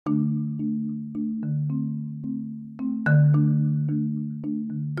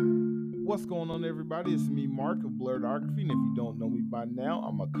What's going on, everybody? It's me, Mark of Blurredography, and if you don't know me by now,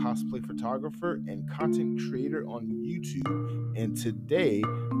 I'm a cosplay photographer and content creator on YouTube. And today,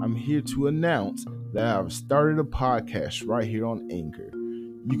 I'm here to announce that I've started a podcast right here on Anchor.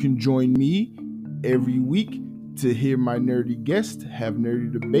 You can join me every week to hear my nerdy guests, have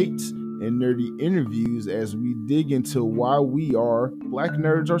nerdy debates, and nerdy interviews as we dig into why we are Black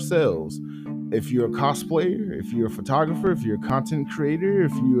nerds ourselves. If you're a cosplayer, if you're a photographer, if you're a content creator,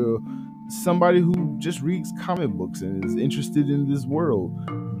 if you're somebody who just reads comic books and is interested in this world,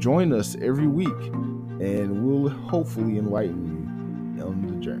 join us every week and we'll hopefully enlighten you on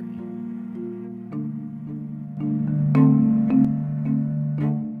the journey.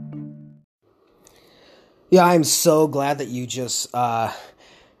 Yeah, I'm so glad that you just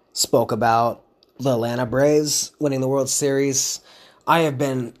spoke about the Atlanta Braves winning the World Series. I have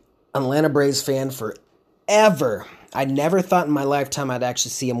been an Atlanta Braves fan forever. I never thought in my lifetime I'd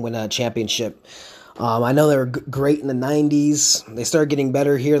actually see them win a championship. I know they were great in the 90s. They started getting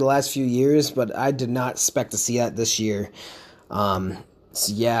better here the last few years, but I did not expect to see that this year. So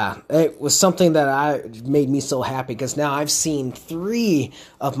yeah, it was something that made me so happy because now I've seen 3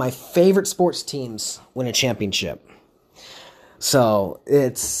 of my favorite sports teams win a championship. So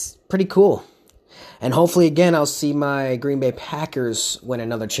it's pretty cool. And hopefully again, I'll see my Green Bay Packers win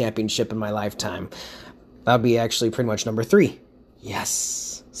another championship in my lifetime. That'll be actually pretty much number 3.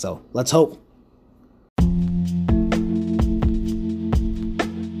 Yes. So let's hope.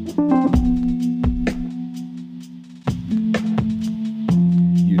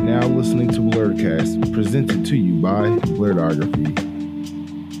 You're now listening to Blurredcast, presented to you by Blurredography.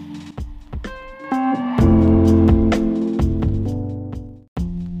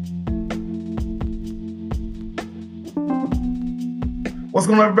 What's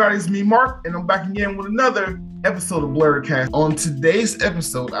going on, everybody? It's me, Mark, and I'm back again with another episode of Blurredcast. On today's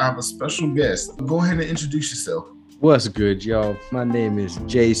episode, I have a special guest. Go ahead and introduce yourself. What's good, y'all? My name is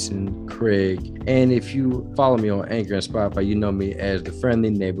Jason Craig, and if you follow me on Anchor and Spotify, you know me as the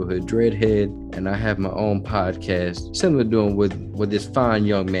Friendly Neighborhood Dreadhead, and I have my own podcast, similar to doing what this fine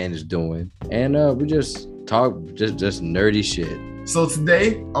young man is doing, and we just talk just nerdy shit. So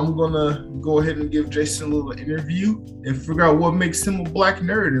today, I'm going to go ahead and give Jason a little interview and figure out what makes him a Black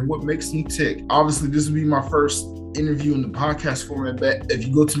nerd and what makes him tick. Obviously, this will be my first interview in the podcast format, but if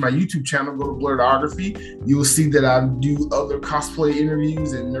you go to my YouTube channel, go to Blurredography, you will see that I do other cosplay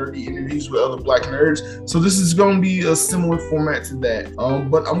interviews and nerdy interviews with other Black nerds. So this is going to be a similar format to that,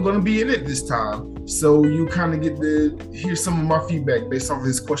 but I'm going to be in it this time. So you kind of get to hear some of my feedback based off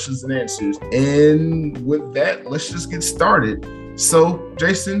his questions and answers. And with that, let's just get started. So,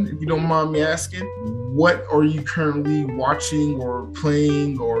 Jason, if you don't mind me asking, what are you currently watching or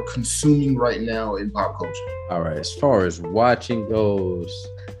playing or consuming right now in pop culture? All right, as far as watching goes,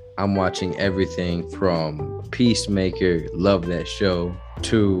 I'm watching everything from Peacemaker, love that show,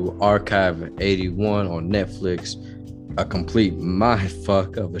 to Archive 81 on Netflix, a complete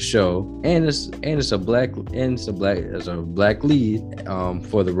mindfuck of a show, and it's a black lead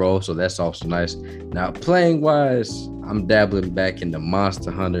for the role, so that's also nice. Now, playing wise, I'm dabbling back into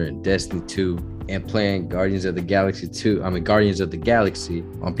Monster Hunter and Destiny 2 and playing Guardians of the Galaxy on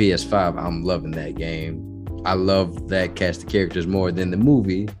PS5. I'm loving that game. I love that cast of characters more than the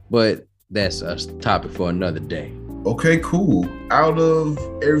movie, but that's a topic for another day. Okay, cool. Out of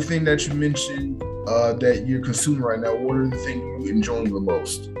everything that you mentioned that you're consuming right now, what are the things you're enjoying the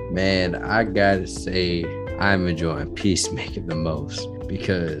most? Man, I gotta say I'm enjoying Peacemaker the most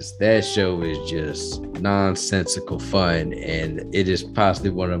because that show is just nonsensical fun, and it is possibly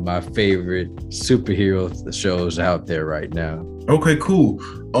one of my favorite superhero shows out there right now. Okay, cool.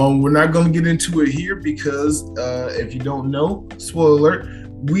 We're not going to get into it here because if you don't know, spoiler alert,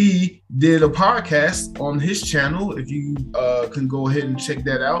 we did a podcast on his channel. If you can go ahead and check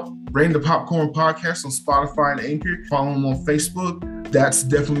that out. Brang the Popcorn Podcast on Spotify and Anchor. Follow him on Facebook. That's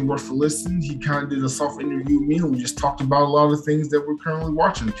definitely worth a listen. He kind of did a soft interview with me, and we just talked about a lot of things that we're currently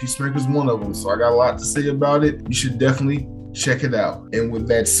watching. Peacemaker's one of them, so I got a lot to say about it. You should definitely check it out. And with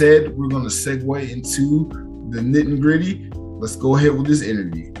that said, we're going to segue into the nitty gritty. Let's go ahead with this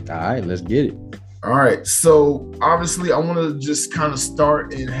interview. All right, let's get it. All right, so obviously I want to just kind of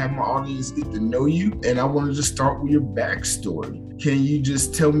start and have my audience get to know you, and I want to just start with your backstory. Can you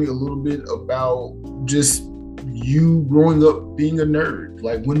just tell me a little bit about just you growing up being a nerd?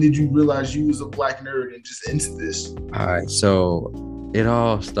 Like, when did you realize you was a Black nerd and just into this? All right, so It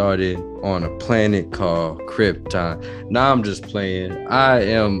all started on a planet called Krypton. Now I'm just playing. I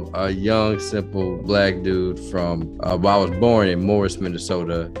am a young, simple black dude from, well, I was born in Morris,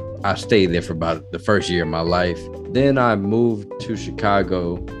 Minnesota. I stayed there for about the first year of my life. Then I moved to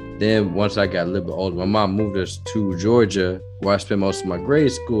Chicago. Then once I got a little bit older, my mom moved us to Georgia, where I spent most of my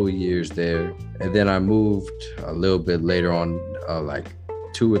grade school years there. And then I moved a little bit later on, like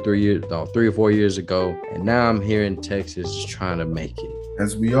 3 or 4 years ago. And now I'm here in Texas just trying to make it.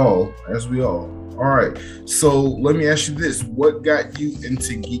 As we all. All right. So let me ask you this. What got you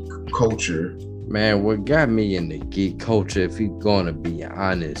into geek culture? Man, what got me into geek culture, if you're going to be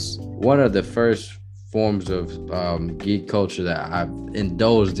honest, one of the first forms of geek culture that I've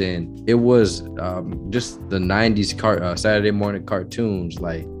indulged in, it was just the 90s Saturday morning cartoons.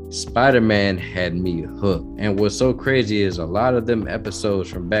 Like Spider-Man had me hooked. And what's so crazy is a lot of them episodes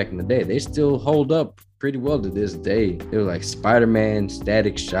from back in the day, they still hold up pretty well to this day. They were like Spider-Man,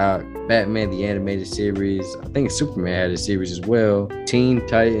 Static Shock, Batman the Animated Series. I think Superman had a series as well. Teen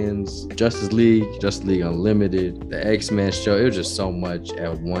Titans, Justice League Unlimited, the X-Men show. It was just so much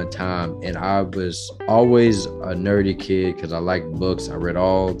at one time. And I was always a nerdy kid because I liked books. I read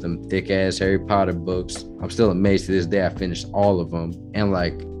all them thick-ass Harry Potter books. I'm still amazed to this day I finished all of them. And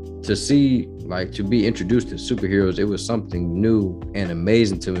to be introduced to superheroes, it was something new and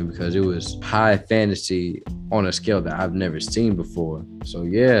amazing to me because it was high fantasy on a scale that I've never seen before. So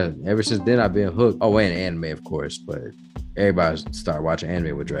yeah, ever since then I've been hooked. Oh, and anime, of course, but everybody started watching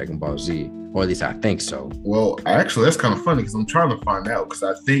anime with Dragon Ball Z, or at least I think so. Well, actually, that's kind of funny because I'm trying to find out, because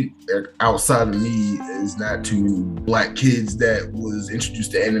I think that outside of me is not too many black kids that was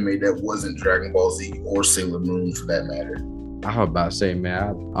introduced to anime that wasn't Dragon Ball Z or Sailor Moon for that matter. I was about to say,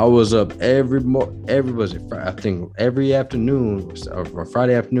 man, I was up every afternoon or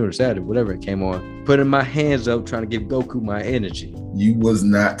Friday afternoon or Saturday, whatever it came on, putting my hands up trying to give Goku my energy. You was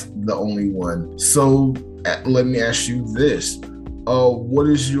not the only one. So let me ask you this. What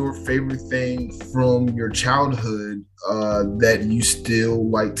is your favorite thing from your childhood that you still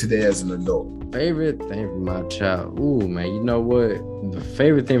like today as an adult? Favorite thing from my childhood? Ooh, man, you know what? The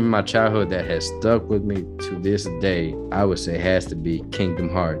favorite thing from my childhood that has stuck with me to this day, I would say has to be Kingdom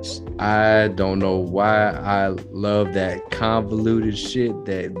Hearts. I don't know why I love that convoluted shit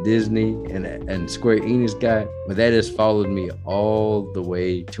that Disney and Square Enix got, but that has followed me all the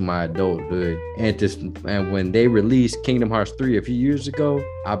way to my adulthood. And when they released Kingdom Hearts 3 a few years ago,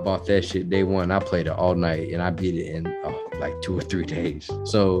 I bought that shit day one. I played it all night and I beat it in like 2 or 3 days.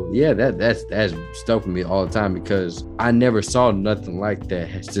 So yeah, that's stuck with me all the time because I never saw nothing like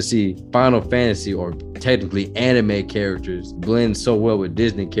that. To see Final Fantasy, or technically anime characters, blend so well with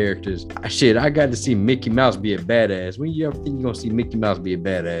Disney characters. I got to see Mickey Mouse be a badass. When you ever think you're gonna see Mickey Mouse be a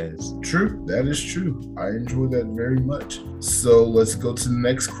badass? True, that is true. I enjoy that very much. So let's go to the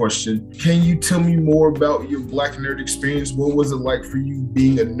next question. Can you tell me more about your black nerd experience? What was it like for you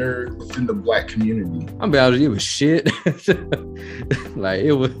being a nerd within the black community? I'm be honest, it was shit. Like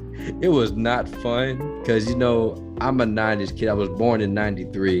it was not fun because, you know, I'm a 90s kid. I was born in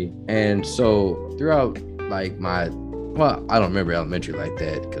 93. And so throughout I don't remember elementary like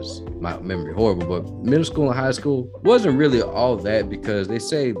that because my memory horrible, but middle school and high school wasn't really all that because they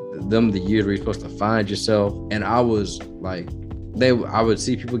say the years where you're supposed to find yourself. And I was like, I would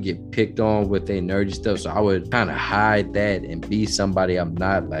see people get picked on with their nerdy stuff, so I would kind of hide that and be somebody I'm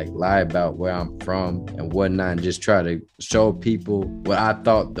not, like lie about where I'm from and whatnot, and just try to show people what I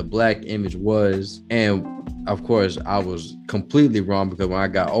thought the black image was. And of course, I was completely wrong because when I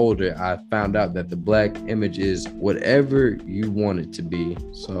got older, I found out that the black image is whatever you want it to be.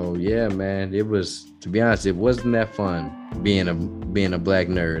 So yeah, man, it was, to be honest, it wasn't that fun being a black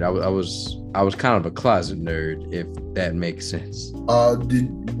nerd. I was kind of a closet nerd, if that makes sense.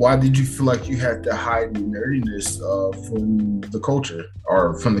 Why did you feel like you had to hide your nerdiness from the culture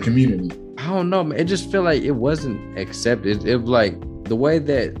or from the community? I don't know, man. It just felt like it wasn't accepted. It was like the way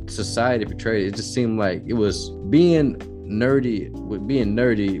that society portrayed it just seemed like it was being nerdy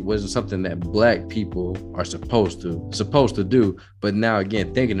wasn't something that black people are supposed to do. But now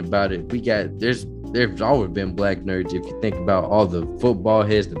again, thinking about it, there's always been black nerds. If you think about all the football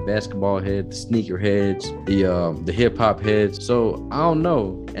heads, the basketball heads, the sneaker heads, the hip hop heads. So I don't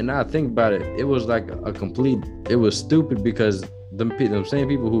know. And now I think about it, it was like it was stupid because the same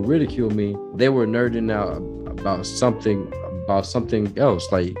people who ridiculed me, they were nerding out about something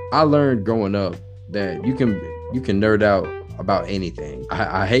else. Like I learned growing up that you can nerd out about anything.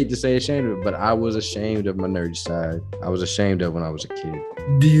 I hate to say ashamed of it, but I was ashamed of my nerdy side. I was ashamed of when I was a kid.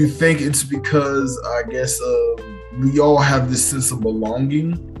 Do you think it's because, I guess, we all have this sense of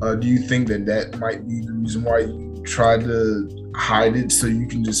belonging? Do you think that might be the reason why you try to hide it so you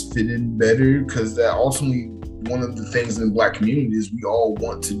can just fit in better? Because that ultimately, one of the things in the Black community is we all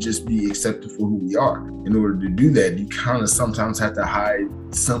want to just be accepted for who we are. In order to do that, you kind of sometimes have to hide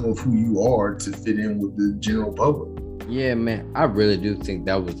some of who you are to fit in with the general public. Yeah, man, I really do think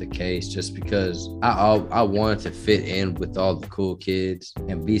that was the case, just because I wanted to fit in with all the cool kids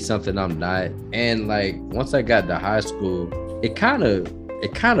and be something I'm not. And like once I got to high school, it kind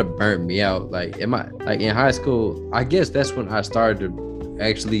of burnt me out. Like in high school, I guess that's when I started to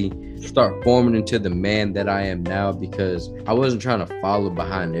actually start forming into the man that I am now, because I wasn't trying to follow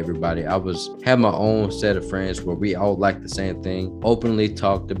behind everybody. I had my own set of friends where we all liked the same thing, openly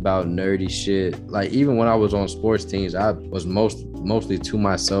talked about nerdy shit. Like even when I was on sports teams, I was mostly to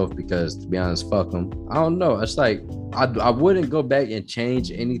myself, because to be honest, fuck them. I don't know. It's like I wouldn't go back and change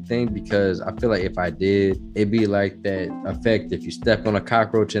anything, because I feel like if I did, it'd be like that effect. If you step on a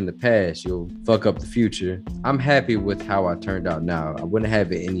cockroach in the past, you'll fuck up the future. I'm happy with how I turned out now. I wouldn't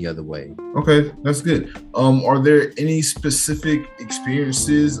have it any other way. Okay, that's good. Are there any specific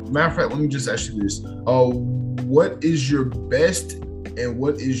experiences? Matter of fact, let me just ask you this. What is your best and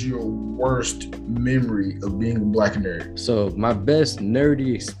what is your worst memory of being a Black nerd? So my best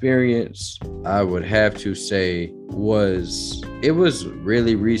nerdy experience, I would have to say, was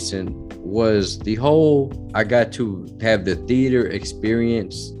really recent, was the whole, I got to have the theater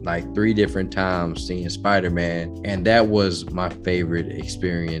experience like 3 different times seeing Spider-Man, and that was my favorite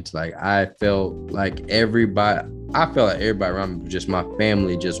experience. Like I felt like everybody around me, just my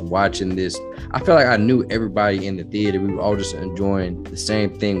family, just watching this. I felt like I knew everybody in the theater. We were all just enjoying the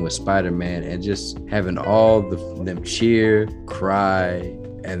same thing with Spider-Man, and just having all them cheer, cry,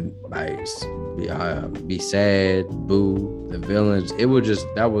 and like be sad, boo the villains.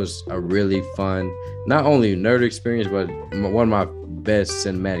 That was a really fun, not only nerd experience, but one of my best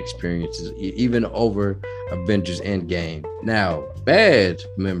cinematic experiences, even over Avengers Endgame. Now, bad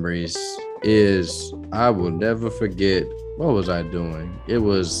memories is, I will never forget, what was I doing? I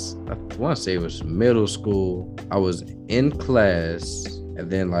want to say it was middle school. I was in class,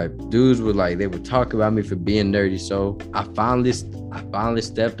 and then like dudes they would talk about me for being nerdy. So I finally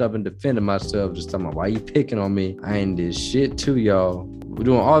stepped up and defended myself, just talking about, why you picking on me? I ain't did shit to y'all. We're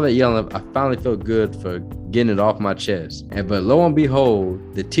doing all that yelling. I finally felt good for getting it off my chest. But lo and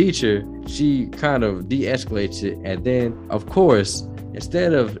behold, the teacher, she kind of de-escalates it. And then, of course,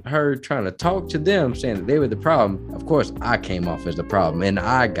 instead of her trying to talk to them, saying that they were the problem, of course, I came off as the problem and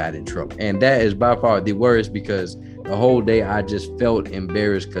I got in trouble. And that is by far the worst, because the whole day I just felt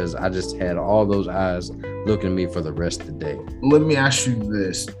embarrassed, because I just had all those eyes looking at me for the rest of the day. Let me ask you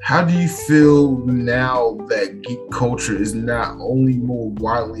this. How do you feel now that geek culture is not only more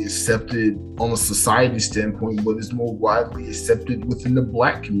widely accepted on a society standpoint, but is more widely accepted within the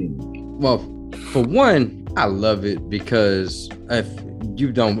Black community? Well, for one, I love it, because if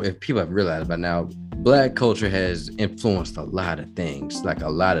people have realized by now, Black culture has influenced a lot of things.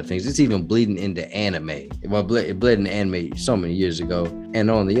 It's even bleeding into anime. Well, it bled into anime so many years ago. And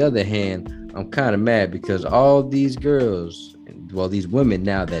on the other hand, I'm kind of mad, because all these girls, well, these women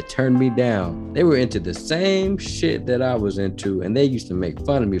now that turned me down, they were into the same shit that I was into, and they used to make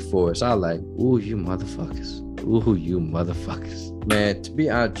fun of me for it. So I like, ooh, you motherfuckers. Ooh, you motherfuckers. Man, to be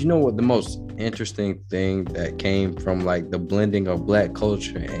honest, you know what the most interesting thing that came from like the blending of Black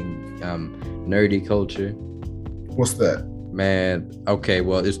culture and nerdy culture? What's that? Man, okay,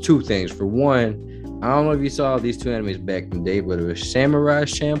 well, it's 2 things. For one, I don't know if you saw these 2 animes back in the day, but it was Samurai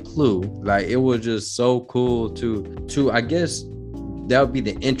Champloo. Like, it was just so cool to I guess that would be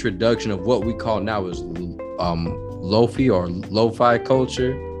the introduction of what we call now as lofi or lo-fi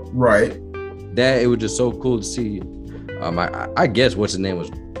culture. Right. That it was just so cool to see. I guess what's his name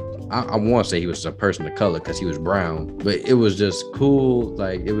was, I want to say he was a person of color because he was brown, but it was just cool.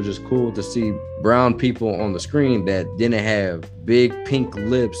 Like, it was just cool to see brown people on the screen that didn't have big pink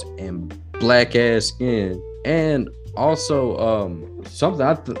lips and black ass skin. And also something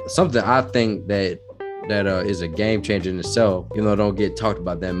I think that is a game changer in itself, don't get talked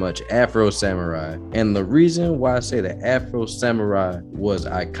about that much, Afro Samurai. And the reason why I say that Afro Samurai was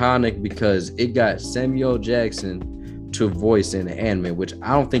iconic, because it got Samuel Jackson to voice in the anime, which I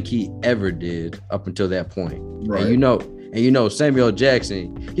don't think he ever did up until that point. Right. And Samuel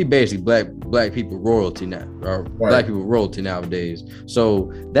Jackson, he basically black people royalty now, or right. Black people royalty nowadays.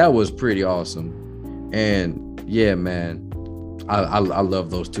 So that was pretty awesome. And yeah, man, I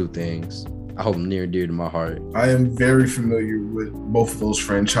love those 2 things. I hold them near and dear to my heart. I am very familiar with both of those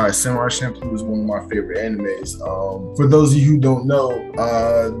franchises. Samurai Champloo is one of my favorite animes. For those of you who don't know,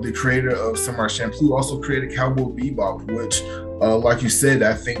 the creator of Samurai Champloo also created Cowboy Bebop, which like you said,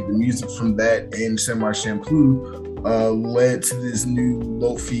 I think the music from that and Samurai Champloo led to this new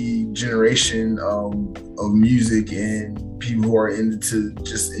lo-fi generation of music and people who are into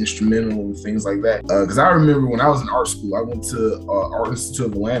just instrumental and things like that. Because I remember when I was in art school, I went to Art Institute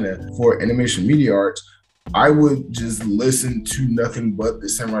of Atlanta for animation media arts. I would just listen to nothing but the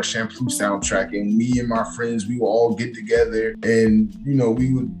Samurai Champloo soundtrack, and me and my friends, we would all get together, and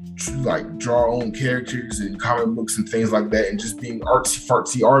we would like draw our own characters and comic books and things like that, and just being artsy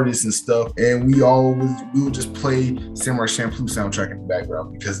fartsy artists and stuff. And we would just play Samurai Champloo soundtrack in the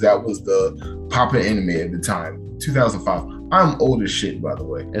background because that was the poppin' anime at the time, 2005. I'm old as shit, by the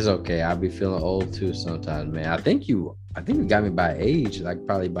way. It's okay. I'll be feeling old too sometimes, man. I think you got me by age, like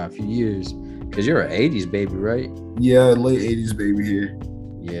probably by a few years. Cause you're an 80s baby, right? Yeah, late 80s baby here.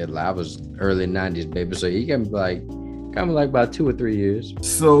 Yeah, I was early 90s baby. So you got me like about 2 or 3 years.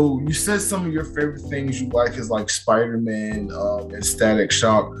 So you said some of your favorite things you like is like Spider-Man and Static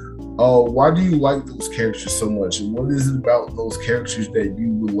Shock. Why do you like those characters so much? And what is it about those characters that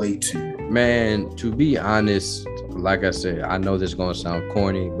you relate to? Man, to be honest, like I said, I know this is gonna sound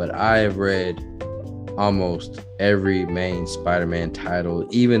corny, but I have read almost every main Spider-Man title,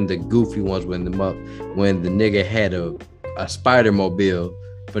 even the goofy ones when the nigga had a Spider-Mobile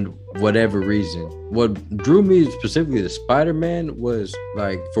for whatever reason. What drew me specifically to Spider-Man was,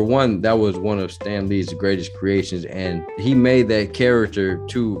 like, for one, that was one of Stan Lee's greatest creations, and he made that character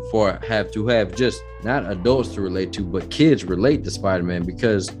to have just not adults to relate to, but kids relate to Spider-Man,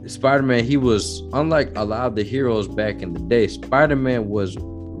 because Spider-Man, he was unlike a lot of the heroes back in the day. Spider-Man was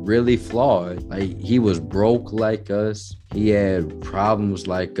really flawed. Like, he was broke like us, he had problems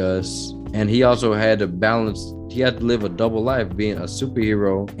like us, and he also had to balance. He had to live a double life, being a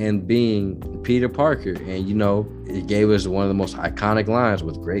superhero and being Peter Parker. And it gave us one of the most iconic lines: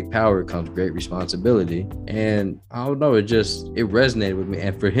 with great power comes great responsibility. And I don't know, it resonated with me.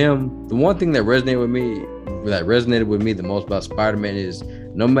 And for him, the one thing that resonated with me the most about Spider-Man is,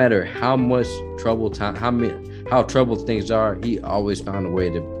 no matter how much how troubled things are, he always found a way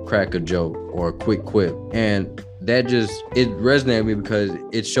to crack a joke or a quick quip. And that it resonated with me because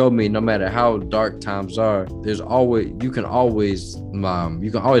it showed me no matter how dark times are, you can always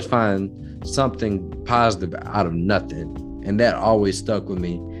find something positive out of nothing. And that always stuck with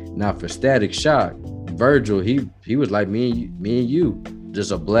me. Now for Static Shock, Virgil, he was like me and you,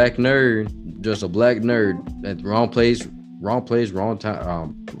 just a black nerd at the wrong place, wrong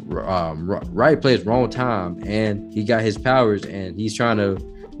time, right place, wrong time. And he got his powers, and he's trying to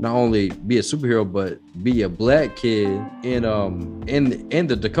not only be a superhero, but be a black kid in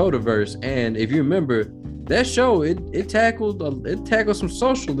the Dakota verse. And if you remember that show, it tackled some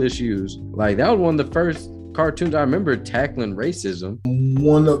social issues. Like, that was one of the first cartoons I remember tackling racism.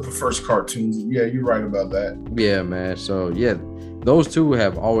 One of the first cartoons. Yeah, you're right about that. Yeah, man. So yeah, those two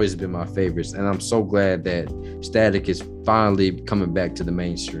have always been my favorites, and I'm so glad that Static is finally coming back to the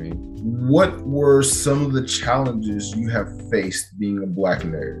mainstream. What were some of the challenges you have faced being a black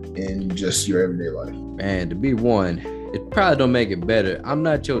nerd in just your everyday life? Man, to be one, it probably don't make it better. I'm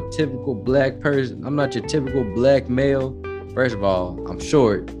not your typical black person. I'm not your typical black male. First of all, I'm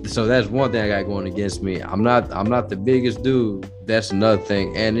short, so that's one thing I got going against me. I'm not the biggest dude. That's another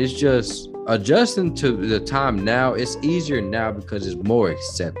thing. And it's just adjusting to the time now. It's easier now because it's more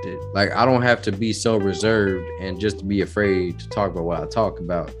accepted. Like, I don't have to be so reserved and just to be afraid to talk about what I talk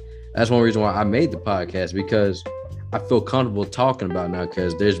about. That's one reason why I made the podcast, because I feel comfortable talking about it now,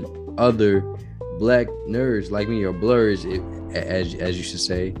 because there's other black nerds like me, or blurs, as you should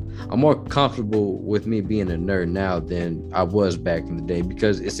say. I'm more comfortable with me being a nerd now than I was back in the day,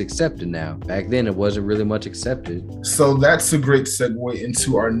 because it's accepted now. Back then, it wasn't really much accepted. So that's a great segue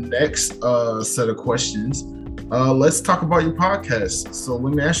into our next set of questions. Let's talk about your podcast. So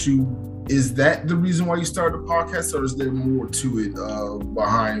let me ask you, is that the reason why you started the podcast, or is there more to it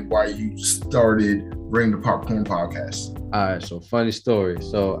behind why you started Bring the Popcorn podcast? All right, so funny story.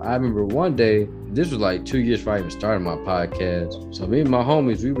 So I remember one day, this was like 2 years before I even started my podcast. So me and my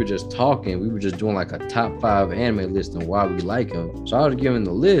homies, we were just talking. We were just doing like a top 5 anime list and why we like them. So I was giving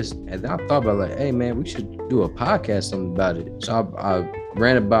the list, and then I thought about, like, hey man, we should do a podcast, something about it. So I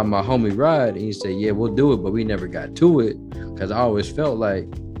ran it by my homie Rod, and he said, yeah, we'll do it, but we never got to it because I always felt like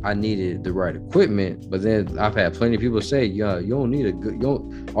I needed the right equipment. But then I've had plenty of people say, yeah, you don't need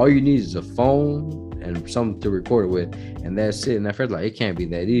all you need is a phone and something to record it with, and that's it. And I felt like it can't be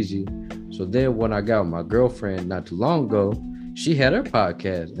that easy. So then when I got with my girlfriend not too long ago, she had her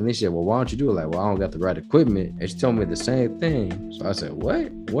podcast, and they said, well, why don't you do it? Like, well, I don't got the right equipment. And she told me the same thing. So I said,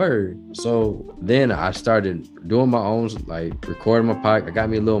 what? Word. So then I started doing my own, like, recording my podcast. I got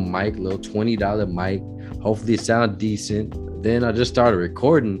me a little mic, little $20 mic. Hopefully it sounds decent. then I just started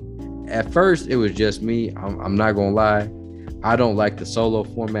recording. At first, it was just me. I'm not gonna lie. I don't like the solo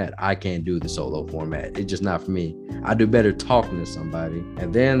format. I can't do the solo format. It's just not for me. I do better talking to somebody.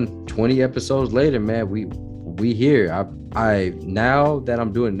 And then 20 episodes later, man, we here. I now that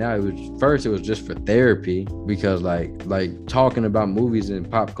I'm doing now, it was just for therapy, because like talking about movies and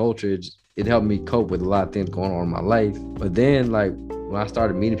pop culture, it helped me cope with a lot of things going on in my life. But then like when I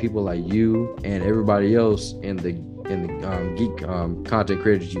started meeting people like you and everybody else in the Geek Content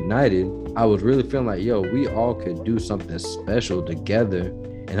Creators United, I was really feeling like, yo, we all could do something special together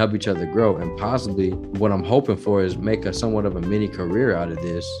and help each other grow. And possibly what I'm hoping for is make somewhat of a mini career out of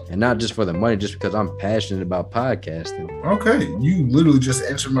this, and not just for the money, just because I'm passionate about podcasting. Okay, you literally just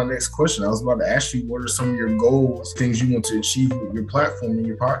answered my next question. I was about to ask you, what are some of your goals, things you want to achieve with your platform and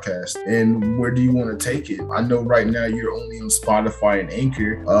your podcast, and where do you want to take it? I know right now you're only on Spotify and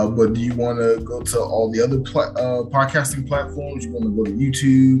Anchor, but do you want to go to all the other podcasting platforms? You want to go to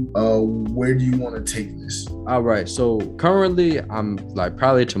YouTube? Where do you want to take this? All right, so currently I'm like,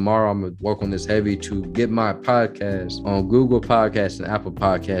 probably tomorrow I'm gonna work on this heavy to get my podcast on Google Podcasts and Apple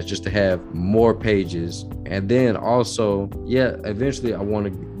Podcasts, just to have more pages. And then also, eventually I want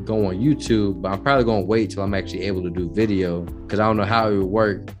to go on YouTube, but I'm probably gonna wait till I'm actually able to do video, because I don't know how it would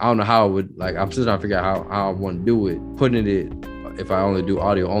work. I don't know how it would, like, I'm still trying to figure out how I want to do it, putting it, if I only do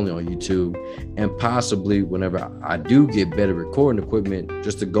audio only on YouTube, and possibly whenever I do get better recording equipment,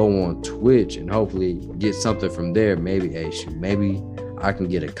 just to go on Twitch and hopefully get something from there. Maybe I can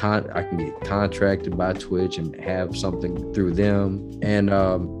get contracted by Twitch and have something through them. And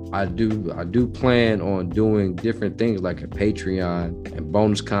I do plan on doing different things like a Patreon and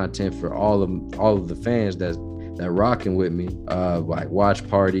bonus content for all of the fans that rocking with me, like watch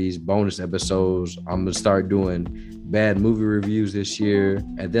parties, bonus episodes. I'm gonna start doing bad movie reviews this year.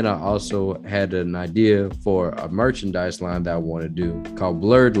 And then I also had an idea for a merchandise line that I want to do called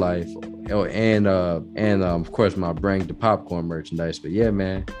Blurred Life. And of course my Brang the popcorn merchandise. But yeah,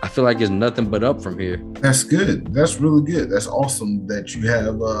 man, I feel like it's nothing but up from here. That's good. That's really good. That's awesome that you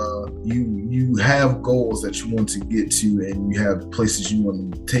have you have goals that you want to get to, and you have places you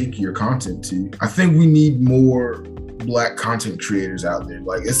want to take your content to. I think we need more Black content creators out there.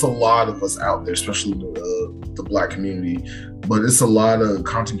 Like, it's a lot of us out there, especially the Black community, but it's a lot of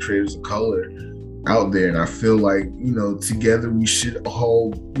content creators of color out there. And I feel like, together we should all,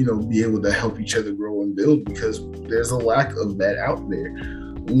 be able to help each other grow and build, because there's a lack of that out there.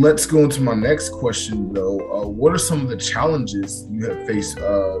 Let's go into my next question, though. What are some of the challenges you have faced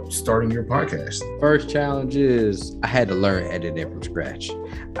starting your podcast? First challenge is I had to learn editing from scratch.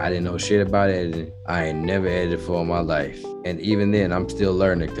 I didn't know shit about editing. I ain't never edited for my life. And even then, I'm still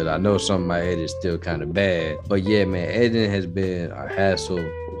learning, because I know some of my edits still kind of bad. But yeah, man, editing has been a hassle.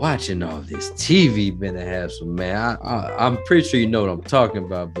 Watching all this TV been a hassle, man. I'm pretty sure you know what I'm talking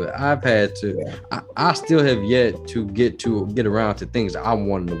about, but I've had to. I still have yet to get around to things I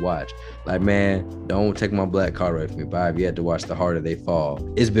wanted to watch. Like, man, don't take my black card away from me, but I've yet to watch The Harder They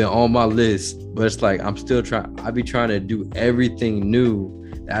Fall. It's been on my list, but it's like I'm still trying. I be trying to do everything new.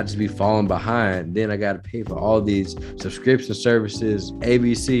 I just be falling behind. Then I got to pay for all these subscription services.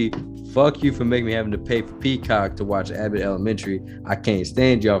 ABC, fuck you for making me having to pay for Peacock to watch Abbott Elementary. I can't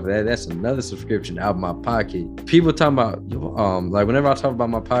stand you off of that. That's another subscription out of my pocket. People talking about, like, whenever I talk about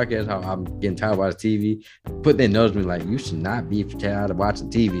my podcast, how I'm getting tired of watching TV, put their nose me like, you should not be tired of watching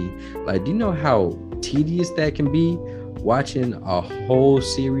TV. Like, do you know how tedious that can be? Watching a whole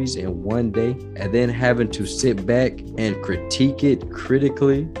series in one day and then having to sit back and critique it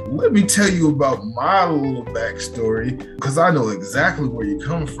critically. Let me tell you about my little backstory, because I know exactly where you're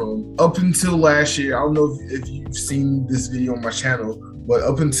coming from. Up until last year, I don't know if you've seen this video on my channel, but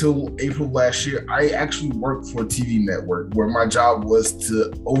up until April last year, I actually worked for a TV network where my job was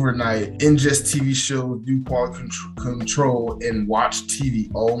to overnight ingest TV shows, do quality control, and watch TV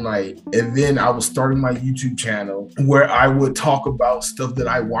all night. And then I was starting my YouTube channel where I would talk about stuff that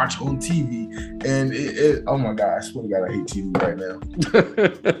I watch on TV. And oh my God, I swear to God, I hate TV right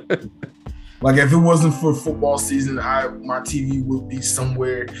now. Like, if it wasn't for football season, my TV would be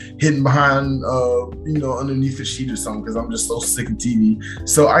somewhere hidden behind, underneath a sheet or something, because I'm just so sick of TV.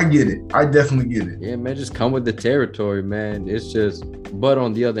 So I get it. I definitely get it. Yeah, man, just come with the territory, man. It's just, but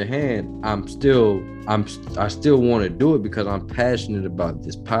on the other hand, I still want to do it because I'm passionate about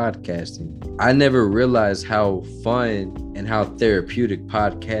this podcasting. I never realized how fun and how therapeutic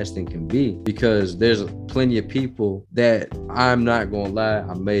podcasting can be, because there's plenty of people that, I'm not gonna lie,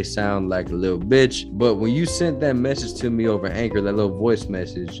 I may sound like a little bitch, but when you sent that message to me over Anchor, that little voice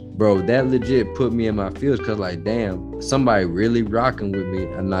message, bro, that legit put me in my feels, because like, damn, somebody really rocking with me,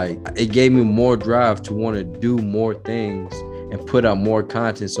 and like, it gave me more drive to want to do more things and put out more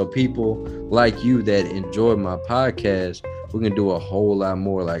content so people like you that enjoy my podcast, we can do a whole lot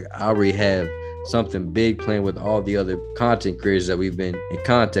more. Like I already have something big planned with all the other content creators that we've been in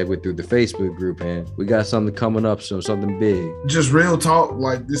contact with through the Facebook group, and we got something coming up, so something big. Just real talk,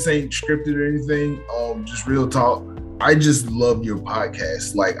 like this ain't scripted or anything. Just real talk. I just love your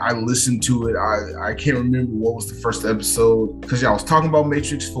podcast. Like I listened to it. I can't remember what was the first episode because y'all was talking about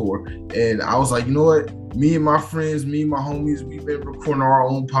Matrix 4, and I was like, you know what? Me and my friends, me and my homies, we've been recording our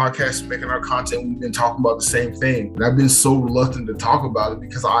own podcast, making our content. We've been talking about the same thing. And I've been so reluctant to talk about it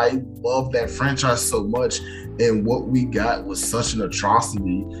because I love that franchise so much. And what we got was such an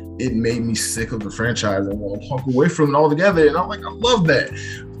atrocity. It made me sick of the franchise. I want to walk away from it altogether. And I'm like, I love that.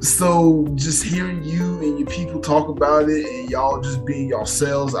 So just hearing you and your people talk about it and y'all just being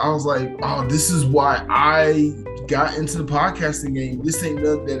yourselves, I was like, oh, this is why I got into the podcasting game. This ain't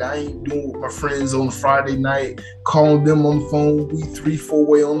nothing that I ain't doing with my friends on a Friday night, calling them on the phone. We 3-4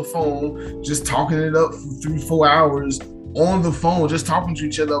 way on the phone, just talking it up for 3-4 hours on the phone, just talking to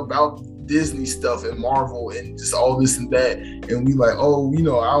each other about Disney stuff and Marvel and just all this and that. And we like, oh, you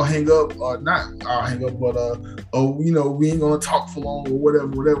know, I'll hang up, not I'll hang up, but oh, you know, we ain't gonna talk for long or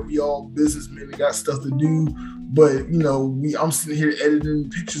whatever. We all businessmen and got stuff to do. But you know, I'm sitting here editing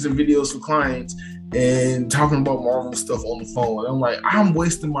pictures and videos for clients and talking about Marvel stuff on the phone. And I'm like, I'm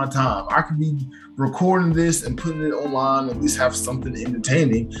wasting my time. I could be recording this and putting it online, at least have something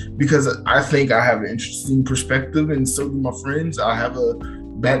entertaining, because I think I have an interesting perspective, and so do my friends. I have a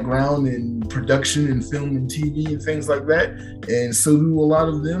background in production and film and TV and things like that, and so do a lot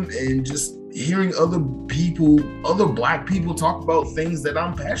of them. And just hearing other Black people talk about things that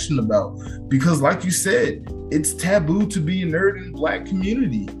I'm passionate about, because like you said, it's taboo to be a nerd in the Black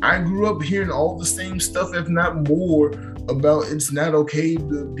community. I grew up hearing all the same stuff, if not more, about it's not okay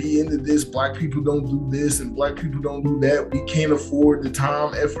to be into this, Black people don't do this and Black people don't do that. We can't afford the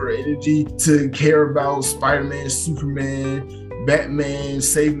time, effort, energy to care about Spider-Man, Superman, Batman,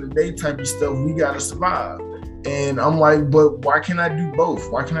 saving the day type of stuff. We gotta survive. And I'm like, but why can't I do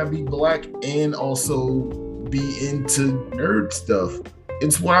both? Why can't I be Black and also be into nerd stuff?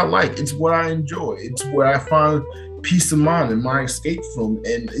 It's what I like. It's what I enjoy. It's where I find peace of mind and my escape from.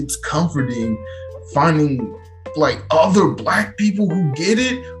 And it's comforting finding like other Black people who get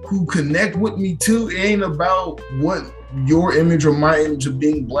it, who connect with me too. It ain't about what your image or my image of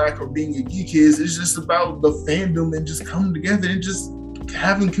being Black or being a geek is. It's just about the fandom and just coming together and just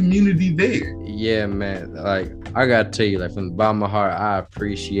having community there. Yeah, man. Like I gotta tell you, like from the bottom of my heart, I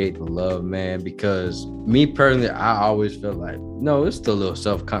appreciate the love, man. Because me personally, I always felt like, no, it's still a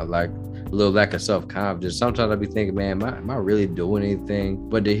little lack of self-confidence. Sometimes I be thinking, man, am I really doing anything?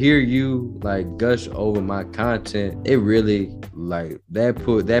 But to hear you like gush over my content, it really like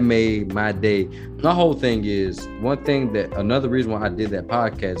that made my day. My whole thing is another reason why I did that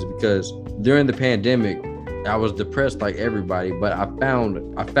podcast is because during the pandemic, I was depressed like everybody, but I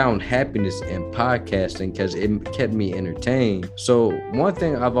found happiness in podcasting because it kept me entertained. So one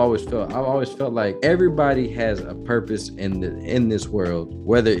thing I've always felt like everybody has a purpose in this world,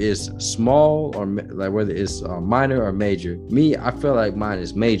 whether it's small or like whether it's minor or major. Me, I feel like mine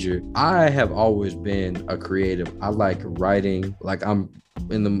is major. I have always been a creative. I like writing. Like I'm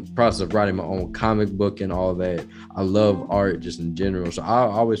in the process of writing my own comic book and all that. I love art just in general. So I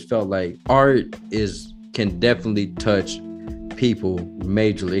always felt like art can definitely touch people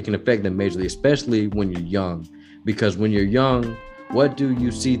majorly. It can affect them majorly, especially when you're young. Because when you're young, what do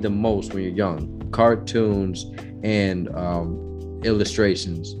you see the most when you're young? Cartoons and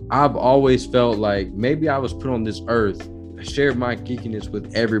illustrations. I've always felt like maybe I was put on this earth, share my geekiness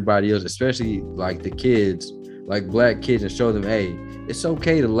with everybody else, especially like the kids, like Black kids, and show them, hey, it's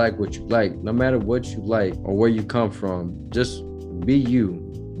okay to like what you like, no matter what you like or where you come from. Just be you.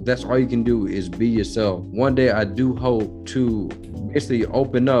 That's all you can do is be yourself. One day I do hope to basically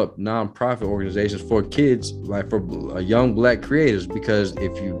open up nonprofit organizations for kids, like for young Black creators, because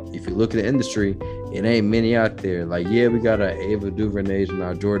if you look at the industry, it ain't many out there. Like, yeah, we got our Ava DuVernays and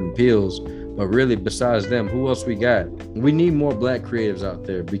our Jordan Peels, but really besides them, who else we got? We need more Black creatives out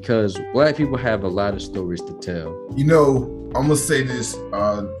there because Black people have a lot of stories to tell. You know, I'm gonna say this.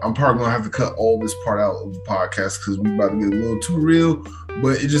 I'm probably gonna have to cut all this part out of the podcast because we about to get a little too real,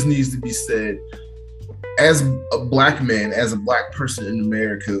 but it just needs to be said. As a Black man, as a Black person in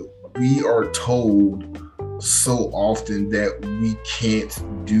America, we are told so often that we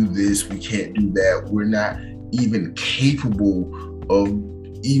can't do this, we can't do that. We're not even capable of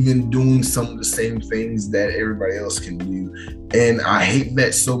even doing some of the same things that everybody else can do. And I hate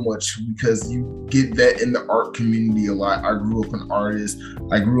that so much because you get that in the art community a lot. I grew up an artist,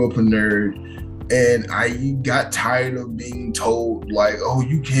 I grew up a nerd, and I got tired of being told like, oh,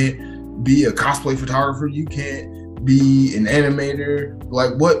 you can't be a cosplay photographer, you can't be an animator.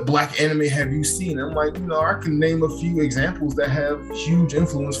 Like, what Black anime have you seen? I'm like, I can name a few examples that have huge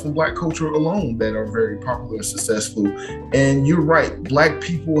influence from Black culture alone that are very popular and successful. And you're right, Black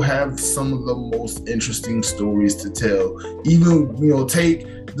people have some of the most interesting stories to tell. Even, take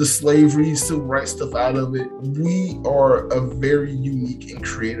the slavery, civil rights stuff out of it. We are a very unique and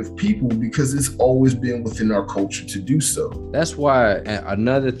creative people because it's always been within our culture to do so. That's why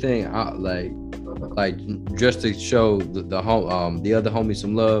another thing, like just to show the other homie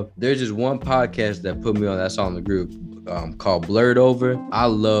some love, there's just one podcast that put me on, that's on the group, called Blurred Over. I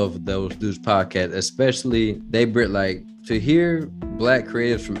love those podcasts, especially they bring, like, to hear Black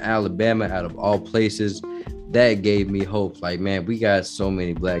creatives from Alabama out of all places. That gave me hope. Like, man, we got so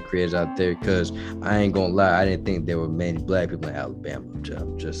many Black creators out there, because I ain't gonna lie, I didn't think there were many Black people in Alabama.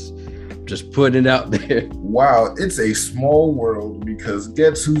 I'm just putting it out there. Wow, it's a small world, because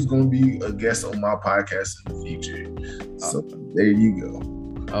guess who's going to be a guest on my podcast in the future? So there you go.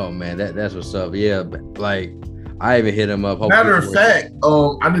 Oh man, that's what's up. Yeah, like I even hit him up. Matter of fact,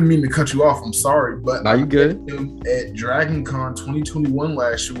 I didn't mean to cut you off. I'm sorry, but are you good? I met him at Dragon Con 2021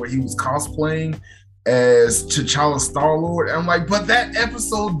 last year, where he was cosplaying as T'Challa Star-Lord. I'm like, but that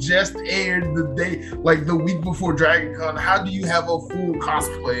episode just aired the week before Dragon Con. How do you have a full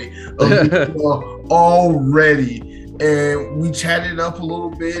cosplay of already? And we chatted up a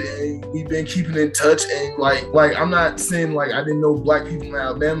little bit, and we've been keeping in touch. And like I'm not saying like I didn't know Black people in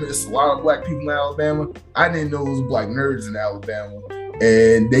Alabama. It's a lot of Black people in Alabama. I didn't know it was Black nerds in Alabama,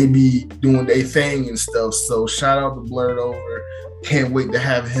 and they be doing their thing and stuff. So shout out to Blurred Over. Can't wait to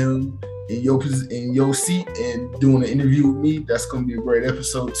have him in your seat and doing an interview with me. That's going to be a great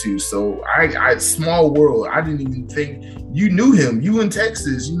episode too. So I small world. I didn't even think you knew him. You in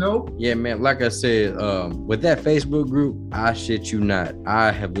Texas, Yeah, man. Like I said, with that Facebook group, I shit you not,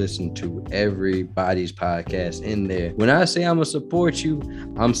 I have listened to everybody's podcast in there. When I say I'm gonna support you,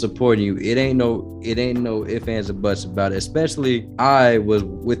 I'm supporting you. It ain't no ifs, ands, or buts about it. Especially I was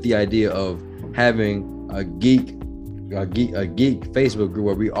with the idea of having a geek Facebook group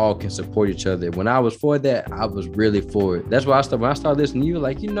where we all can support each other. When I was for that, I was really for it. That's why when I started listening to you,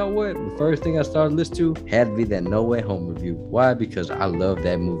 like, you know what? The first thing I started listening to had to be that No Way Home review. Why? Because I love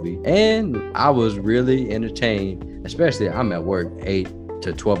that movie. And I was really entertained, especially I'm at work 8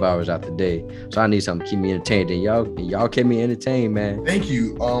 to 12 hours out the day. So I need something to keep me entertained. And y'all kept me entertained, man. Thank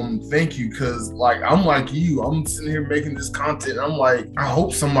you. Cause like I'm like you. I'm sitting here making this content. I'm like, I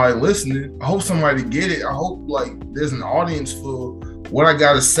hope somebody listening. I hope somebody get it. I hope like there's an audience for what I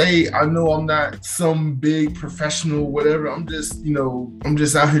gotta say. I know I'm not some big professional, whatever. I'm just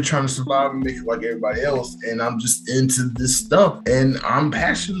out here trying to survive and make it like everybody else. And I'm just into this stuff, and I'm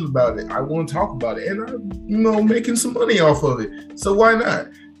passionate about it. I want to talk about it, and I'm, making some money off of it. So why not?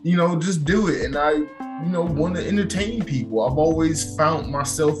 Just do it. And I, want to entertain people. I've always found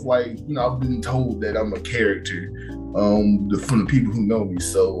myself like, I've been told that I'm a character. From the people who know me.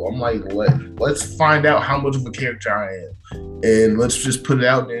 So I'm like, let's find out how much of a character I am, and let's just put it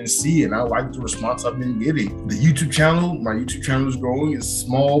out there and see. And I like the response I've been getting. My YouTube channel is growing. It's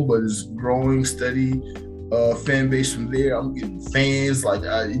small, but it's growing steady. Fan base from there. I'm getting fans. Like,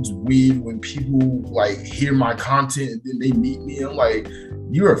 it's weird when people like hear my content and then they meet me. I'm like,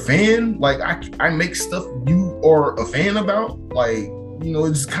 you're a fan? Like, I make stuff you are a fan about? Like,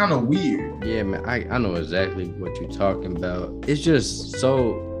 it's kind of weird. Yeah, man, I know exactly what you're talking about. It's just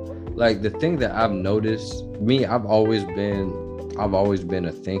so, like, the thing that I've noticed, I've always been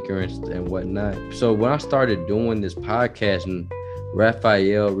a thinker and whatnot. So when I started doing this podcast and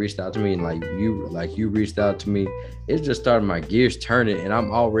Raphael reached out to me, and you reached out to me, it just started my gears turning, and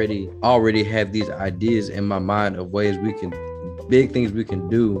I'm already have these ideas in my mind of big things we can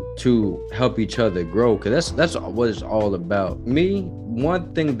do to help each other grow, because that's what it's all about.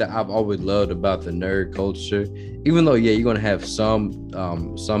 One thing that I've always loved about the nerd culture, even though you're gonna have some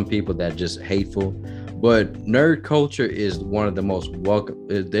people that are just hateful, but nerd culture is one of the most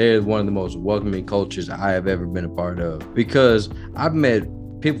welcoming cultures I have ever been a part of, because I've met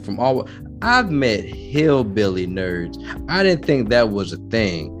people I've met hillbilly nerds. I didn't think that was a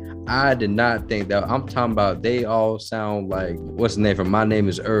thing. I did not think that. I'm talking about, they all sound like, what's the name from My Name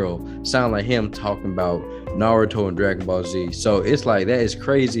is Earl, sound like him talking about Naruto and Dragon Ball Z. So it's like, that is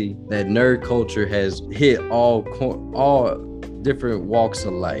crazy that nerd culture has hit all different walks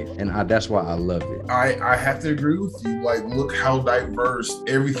of life, and that's why I love it. I have to agree with you. Like, look how diverse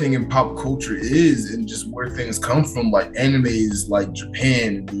everything in pop culture is, and just where things come from. Like animes, like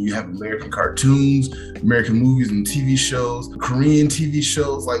Japan, and then you have American cartoons, American movies and TV shows, Korean TV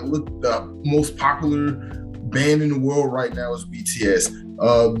shows. Like, look, the most popular band in the world right now is BTS.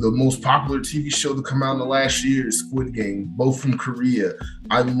 The most popular TV show to come out in the last year is Squid Game, both from Korea.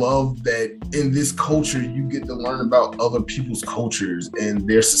 I love that in this culture, you get to learn about other people's cultures and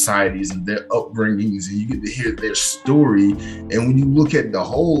their societies and their upbringings, and you get to hear their story. And when you look at the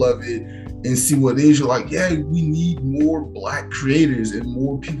whole of it and see what it is, you're like, yeah, we need more Black creators and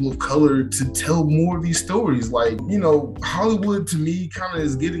more people of color to tell more of these stories. Like, you know, Hollywood to me kind of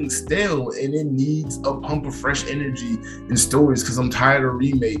is getting stale, and it needs a pump of fresh energy in stories, because I'm tired of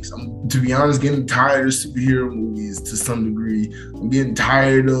remakes. I'm, to be honest, getting tired of superhero movies to some degree. I'm getting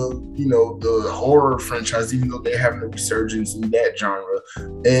tired of, you know, the horror franchise, even though they're having a resurgence in that genre.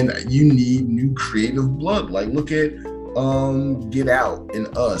 And you need new creative blood. Like, look at Get Out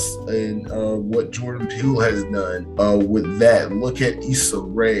and Us, and what Jordan Peele has done with that. Look at Issa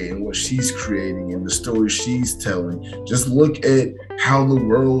Rae and what she's creating and the story she's telling. Just look at how the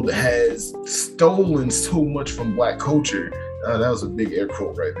world has stolen so much from Black culture. That was a big air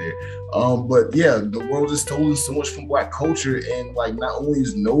quote right there. But yeah, the world has stolen so much from Black culture, and like, not only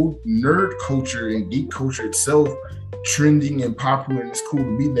is no nerd culture and geek culture itself trending and popular, and it's cool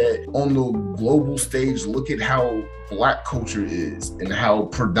to be that on the global stage. Look at how Black culture is and how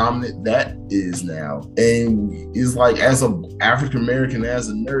predominant that is now. And it's like, as a African American, as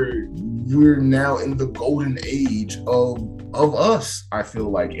a nerd, we're now in the golden age of us, I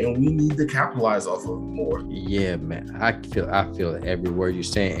feel like, and we need to capitalize off of it more. Yeah, man, I feel every word you're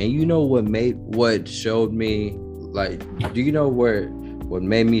saying. And you know what showed me, like, do you know what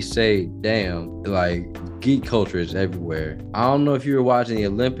made me say, damn, like, geek culture is everywhere? I don't know if you were watching the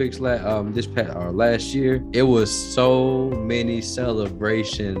Olympics last year. It was so many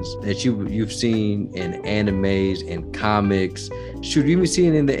celebrations that you've seen in animes and comics. Shoot, you even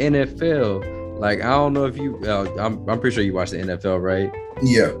seen in the NFL. Like, I don't know if you, I'm pretty sure you watched the NFL, right?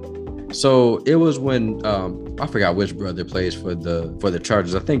 Yeah. So it was when I forgot which brother plays for the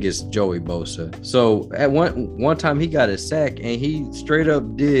Chargers. I think it's Joey Bosa. So at one time he got a sack, and he straight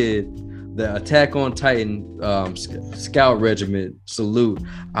up did the Attack on Titan Scout Regiment salute.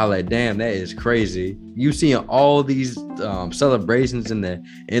 I like, damn, that is crazy. You seeing all these celebrations in the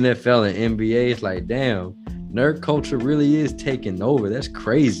NFL and NBA. It's like, damn, nerd culture really is taking over. That's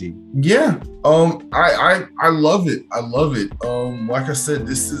crazy. Yeah. I love it. I love it. Like I said,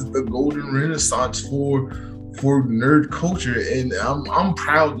 this is the golden renaissance for nerd culture, and I'm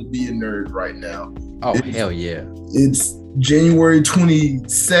proud to be a nerd right now. Oh, hell yeah. It's January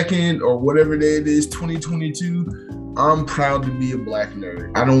 22nd or whatever day it is, 2022. I'm proud to be a Black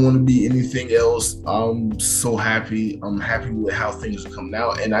nerd. I don't want to be anything else. I'm so happy. I'm happy with how things are coming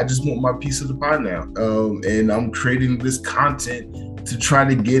out, and I just want my piece of the pie now. And I'm creating this content to try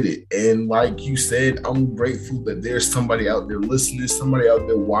to get it. And like you said, I'm grateful that there's somebody out there listening, somebody out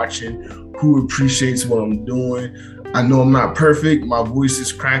there watching who appreciates what I'm doing. I know I'm not perfect. My voice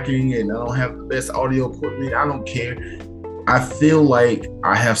is cracking and I don't have the best audio equipment. I don't care. I feel like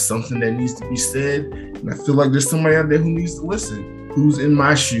I have something that needs to be said, and I feel like there's somebody out there who needs to listen, who's in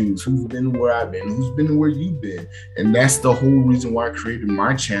my shoes, who's been where I've been, who's been where you've been. And that's the whole reason why I created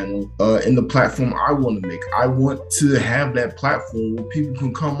my channel and the platform I want to make. I want to have that platform where people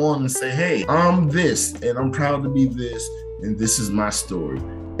can come on and say, hey, I'm this, and I'm proud to be this, and this is my story.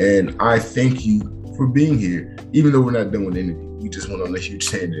 And I thank you for being here, even though we're not doing anything. We just went on a huge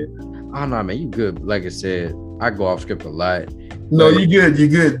tangent. Oh no, man, you good. Like I said, I go off script a lot. No, you're good. You're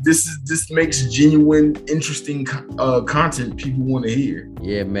good. This makes genuine, interesting content people want to hear.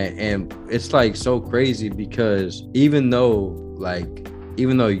 Yeah, man, and it's like so crazy because even though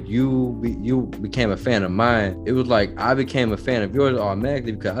you became a fan of mine, it was like I became a fan of yours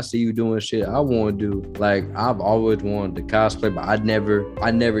automatically because I see you doing shit I want to do. Like, I've always wanted to cosplay, but I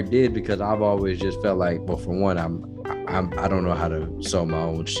never did because I've always just felt like, well, for one, I don't know how to sew my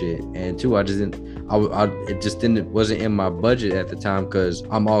own shit, and two, it wasn't in my budget at the time because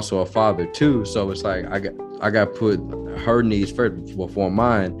I'm also a father too. So it's like I got put her needs first before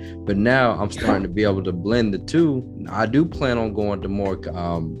mine. But now I'm starting to be able to blend the two. I do plan on going to more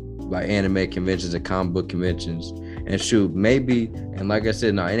like anime conventions and comic book conventions. And shoot, maybe, and like I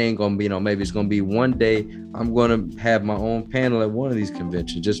said, no, it ain't gonna be maybe it's gonna be one day I'm gonna have my own panel at one of these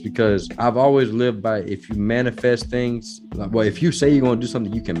conventions, just because I've always lived by, if you manifest things, well, if you say you're gonna do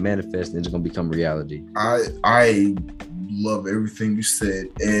something, you can manifest and it's gonna become reality. I love everything you said.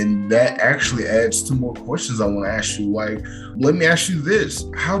 And that actually adds to more questions I want to ask you. Like, let me ask you this.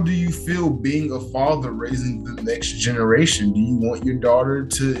 How do you feel being a father raising the next generation? Do you want your daughter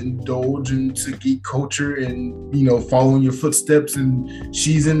to indulge into geek culture and, you know, following your footsteps, and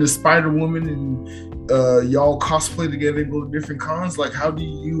she's into Spider-Woman and y'all cosplay together and go to different cons? Like, how do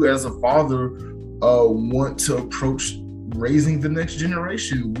you as a father want to approach raising the next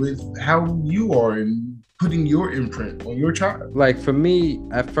generation with how you are and putting your imprint on your child? Like for me,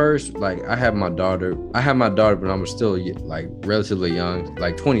 at first, like I had my daughter, but I was still like relatively young,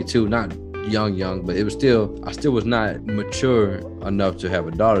 like 22, not young, but it was I still was not mature enough to have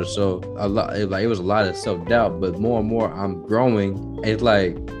a daughter. So it was a lot of self-doubt, but more and more I'm growing. It's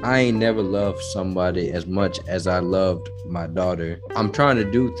like I ain't never loved somebody as much as I loved my daughter. I'm trying to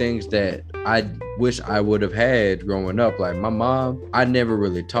do things that I wish I would have had growing up. Like my mom, I never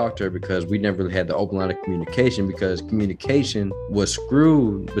really talked to her because we never really had the open line of communication, because communication was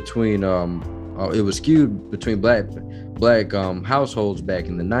screwed between it was skewed between black households back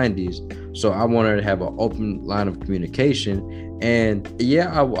in the 90s. So I wanted to have an open line of communication. And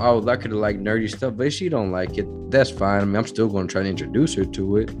yeah, I would like her to like nerdy stuff, but if she don't like it, that's fine. I mean, I'm still going to try to introduce her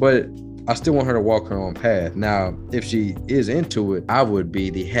to it, but I still want her to walk her own path. Now, if she is into it, I would be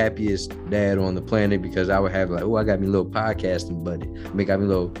the happiest dad on the planet, because I would have like, oh, I got me a little podcasting buddy.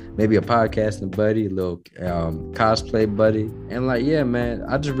 Maybe a podcasting buddy, a little cosplay buddy. And like, yeah, man,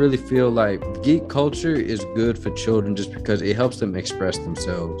 I just really feel like geek culture is good for children just because it helps them express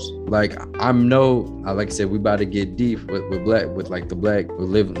themselves. Like like I said, we about to get deep with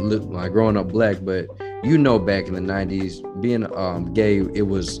growing up black, but you know, back in the 90s, being gay, it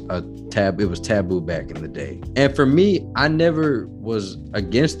was taboo back in the day. And for me, I never was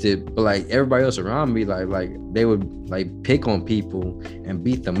against it, but like everybody else around me, like they would like pick on people and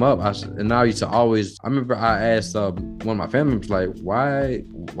beat them up. I remember I asked one of my family members, like,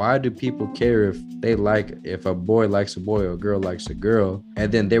 why do people care if a boy likes a boy or a girl likes a girl?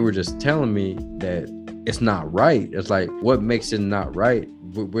 And then they were just telling me that it's not right. It's like, what makes it not right?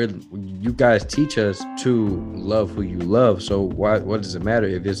 You guys teach us to love who you love, so what does it matter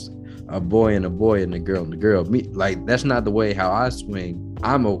if it's a boy and a boy and a girl and a girl? Me, like, that's not the way how I swing.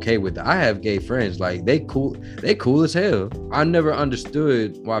 I'm okay with it. I have gay friends, like they cool as hell. I never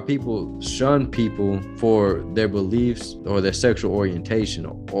understood why people shun people for their beliefs or their sexual orientation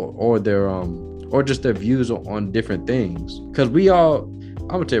or their or just their views on different things. Because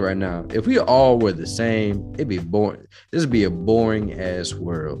I'm gonna tell you right now, if we all were the same, it'd be boring. This would be a boring ass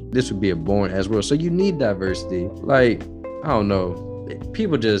world. So you need diversity. Like, I don't know,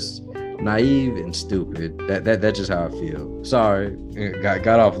 people just naive and stupid. That's just how I feel. Sorry,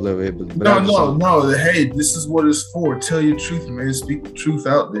 got off a little bit, but no. Hey, this is what it's for. Tell your truth, man. Speak the truth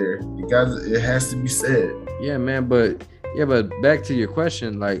out there. It has to be said. Yeah, man. But back to your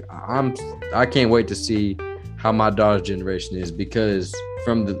question, like I can't wait to see how my daughter's generation is, because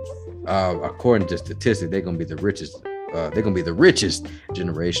from according to statistics, they're gonna be the richest. They're gonna be the richest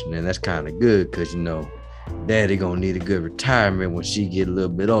generation, and that's kind of good, because daddy gonna need a good retirement when she get a little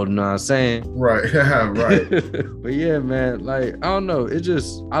bit older. You know what I'm saying? Right, right. But yeah, man, like I don't know.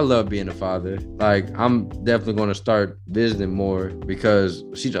 I love being a father. Like I'm definitely gonna start visiting more, because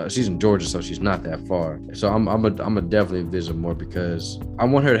she's in Georgia, so she's not that far. So I'm a definitely visit more, because I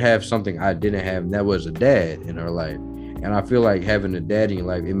want her to have something I didn't have, and that was a dad in her life. And I feel like having a daddy in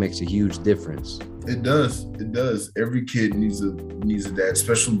life, it makes a huge difference. It does. Every kid needs a dad,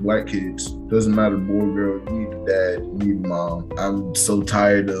 especially black kids. Doesn't matter, boy or girl, you need a dad, you need a mom. I'm so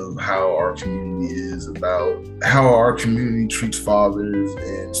tired of how our community is, about how our community treats fathers,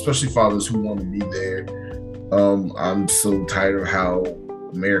 and especially fathers who want to be there. I'm so tired of how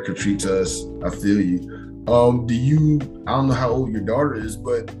America treats us. I feel you. I don't know how old your daughter is,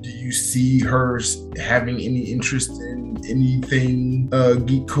 but do you see her having any interest in anything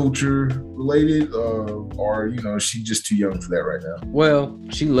geek culture related, or is she just too young for that right now? Well,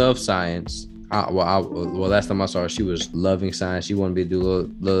 she loves science. Last time I saw her, she was loving science. She wanted me to do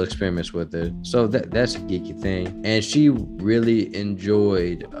little experiments with her. So that's a geeky thing. And she really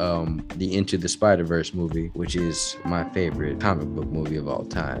enjoyed the Into the Spider-Verse movie, which is my favorite comic book movie of all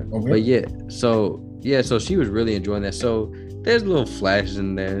time. Okay. But so she was really enjoying that. So there's little flashes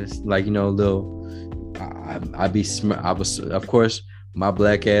in there. It's like, of course, my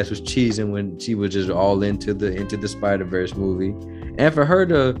black ass was cheesing when she was just all into the Spider-Verse movie. And for her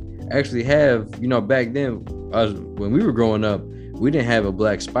to actually have, back then, when we were growing up, we didn't have a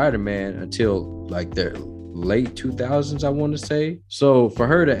black Spider-Man until like the late 2000s, I want to say. So for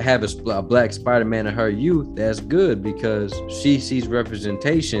her to have a black Spider-Man in her youth, that's good because she sees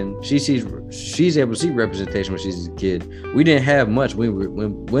representation. She's able to see representation when she's a kid. We didn't have much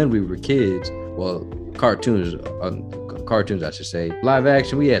when we were kids. Well, cartoons, I should say. Live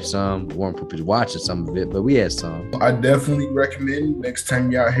action, we had some. We weren't probably watching some of it, but we had some. I definitely recommend next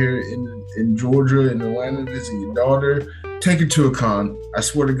time you're out here in Georgia, in Atlanta, visiting your daughter, take her to a con. I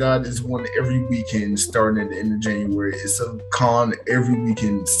swear to God, there's one every weekend starting at the end of January. It's a con every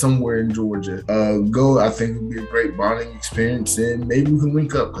weekend somewhere in Georgia. Go. I think it'll be a great bonding experience, and maybe we can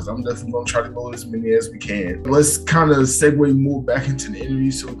link up because I'm definitely going to try to go as many as we can. Let's kind of segue more back into the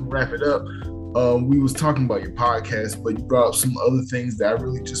interview so we can wrap it up. We was talking about your podcast, but you brought up some other things that I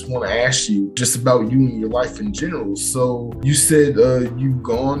really just want to ask you just about you and your life in general. So you said you've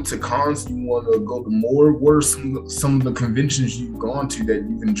gone to cons, you want to go to more. What are some of the conventions you've gone to that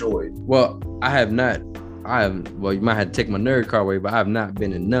you've enjoyed? Well, I have not. Well, you might have to take my nerd card away, but I have not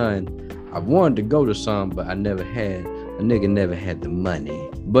been in none. I wanted to go to some, but I never had. A nigga never had the money.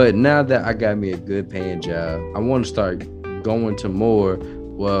 But now that I got me a good paying job, I want to start going to more.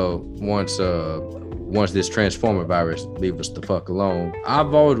 Well, once this Transformer virus leave us the fuck alone.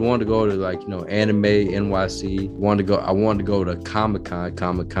 I've always wanted to go to Anime NYC. I wanted to go to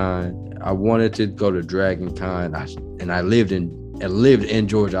Comic-Con. I wanted to go to Dragon Con. I lived in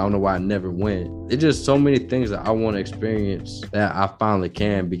Georgia. I don't know why I never went. It's just so many things that I want to experience that I finally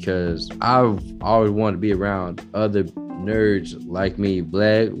can because I've always wanted to be around other nerds like me,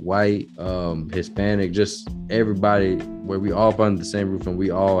 black, white, Hispanic, just everybody where we all under the same roof and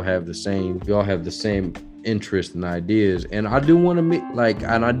we all have the same interests and ideas. And I do want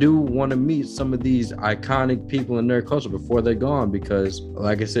to meet some of these iconic people in nerd culture before they're gone, because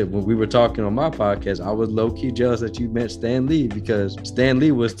like I said, when we were talking on my podcast, I was low-key jealous that you met Stan Lee, because Stan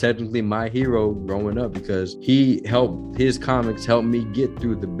Lee was technically my hero growing up because his comics helped me get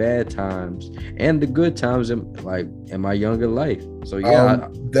through the bad times and the good times in my younger life. So yeah,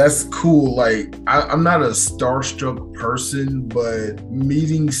 that's cool. Like I'm not a starstruck person, but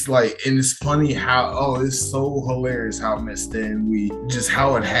meetings and it's funny how it's so hilarious how I met Stan Lee, just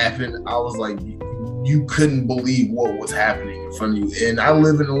how it happened. I was like, you couldn't believe what was happening in front of you. And I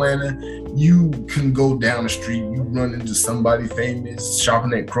live in Atlanta. You can go down the street, you run into somebody famous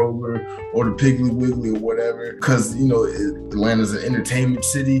shopping at Kroger or the Piggly Wiggly or whatever, because Atlanta's an entertainment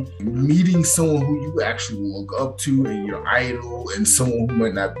city. Meeting someone who you actually look up to and your idol, and someone who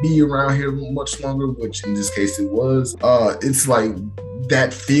might not be around here much longer, which in this case it was, it's like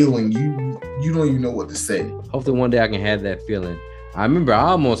that feeling, you don't even know what to say. Hopefully one day I can have that feeling. I remember I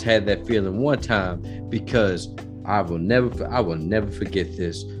almost had that feeling one time because I will never forget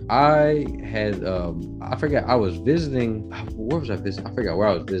this. I had I forgot, I was visiting, where was I visiting? I forgot where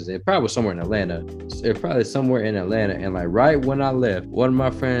I was visiting. It probably was somewhere in Atlanta. And right when I left, one of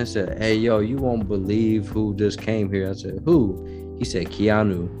my friends said, "Hey yo, you won't believe who just came here." I said, "Who?" He said,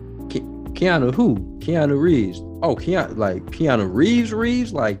 "Keanu." Keanu who? Keanu Reeves. Oh, Keanu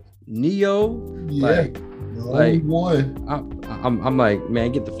Reeves, like Neo. Yeah. One. I'm like,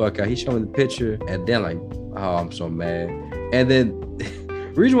 man, get the fuck out. He showed me the picture, and then I'm so mad. And then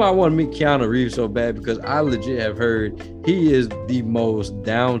the reason why I want to meet Keanu Reeves so bad, because I legit have heard he is the most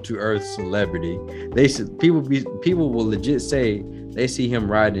down-to-earth celebrity. They said people will legit say they see him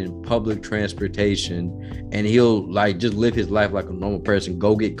riding public transportation and he'll just live his life like a normal person,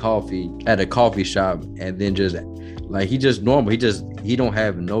 go get coffee at a coffee shop, and then just he just normal. He don't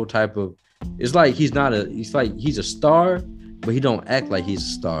have no type of, it's like he's a star, but he don't act like he's a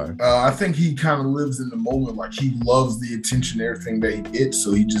star. I think he kind of lives in the moment. Like, he loves the attention, everything that he gets,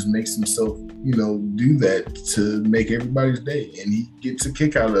 so he just makes himself, do that to make everybody's day, and he gets a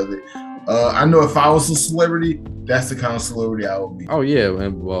kick out of it. I know if I was a celebrity, that's the kind of celebrity I would be. Oh yeah,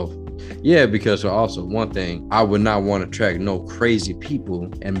 and well, yeah, because also one thing, I would not want to attract no crazy people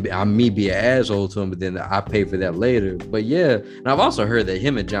and me be an asshole to them, but then I pay for that later. But yeah, and I've also heard that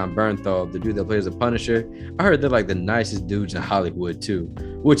him and John Bernthal, the dude that plays the Punisher, I heard they're like the nicest dudes in Hollywood too,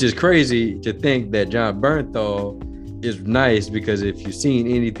 which is crazy to think that John Bernthal is nice, because if you've seen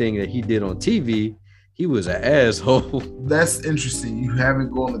anything that he did on TV, he was an asshole. That's interesting. You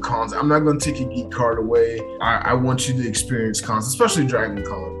haven't gone to cons. I'm not going to take your geek card away. I want you to experience cons, especially Dragon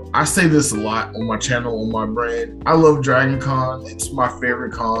Con. I say this a lot on my channel, on my brand. I love Dragon Con. It's my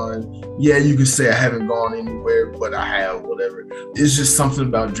favorite con. Yeah, you can say I haven't gone anywhere, but I have, whatever. It's just something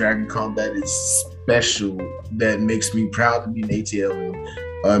about Dragon Con that is special, that makes me proud to be an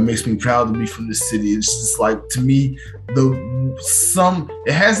ATL. It makes me proud to be from this city. It's just like, to me,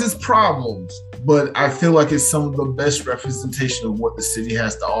 it has its problems, but I feel like it's some of the best representation of what the city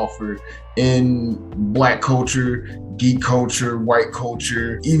has to offer in Black culture, geek culture, white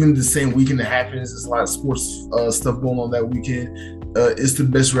culture. Even the same weekend that happens, there's a lot of sports stuff going on that weekend. It's the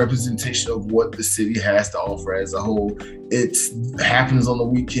best representation of what the city has to offer as a whole. It happens on the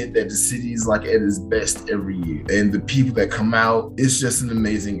weekend that the city is like at its best every year. And the people that come out, it's just an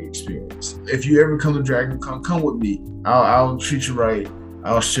amazing experience. If you ever come to DragonCon, come with me. I'll treat you right.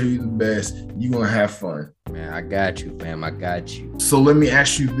 I'll show you the best. You're going to have fun. Man, I got you, fam. I got you. So let me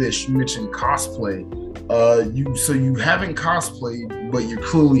ask you this. You mentioned cosplay. You haven't cosplayed, but you're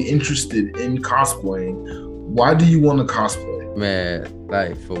clearly interested in cosplaying. Why do you want to cosplay? Man,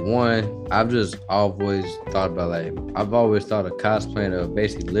 like, for one, I've just always thought about, like, I've always thought of cosplaying of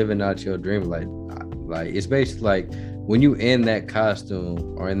basically living out your dream. Like it's basically like when you in that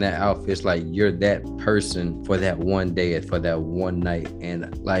costume or in that outfit, it's like you're that person for that one day, for that one night.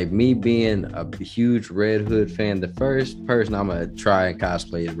 And like me being a huge Red Hood fan, the first person I'm gonna try and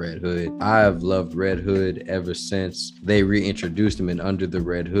cosplay is Red Hood. I've loved Red Hood ever since they reintroduced him in Under the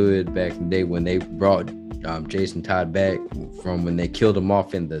Red Hood back in the day when they brought Jason Todd back from when they killed him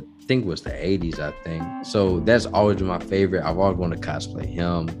off in I think it was the 80s, I think. So that's always been my favorite. I've always wanted to cosplay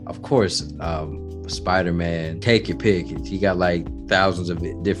him. Of course, Spider-Man, take your pick. He got like thousands of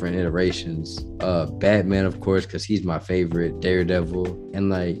different iterations. Batman, of course, because he's my favorite. Daredevil. And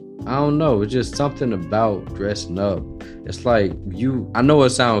like, I don't know, it's just something about dressing up. It's like I know it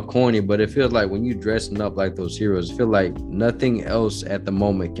sounds corny, but it feels like when you dressing up like those heroes, it feels like nothing else at the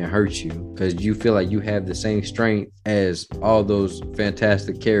moment can hurt you, because you feel like you have the same strength as all those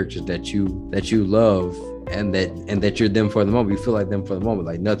fantastic characters that you love, and that you're them for the moment. You feel like them for the moment,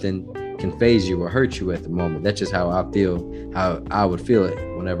 like nothing can phase you or hurt you at the moment. That's just how I feel, how I would feel it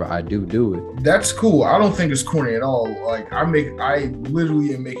whenever I do it. That's cool. I don't think it's corny at all. Like I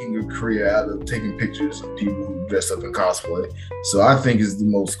literally am making a career out of taking pictures of people who dress up in cosplay. So I think it's the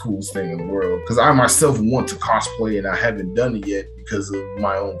most coolest thing in the world, because I myself want to cosplay and I haven't done it yet because of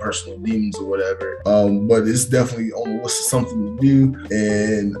my own personal demons or whatever. But it's definitely on the list of something to do,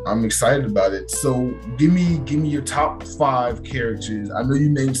 and I'm excited about it. So give me your top 5 characters. I know you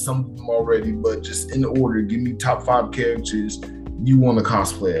named some of them already, but just in order, give me top 5 characters you want to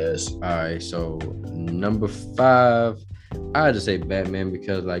cosplay as. All right, so number 5, I just say Batman,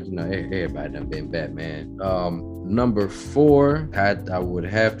 because like, you know, everybody done been Batman. Number 4, I would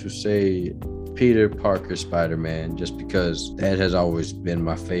have to say Peter Parker Spider-Man, just because that has always been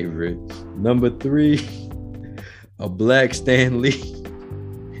my favorite. Number 3, a Black Stan Lee.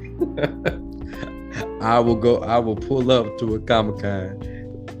 I will pull up to a Comic-Con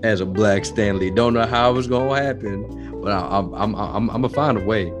as a Black Stan Lee. Don't know how it's gonna happen, but I'm gonna find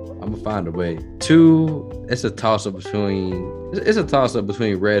a way. 2, it's a toss-up between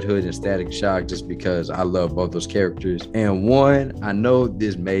Red Hood and Static Shock, just because I love both those characters. And 1, I know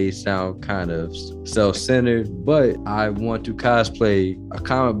this may sound kind of self-centered, but I want to cosplay a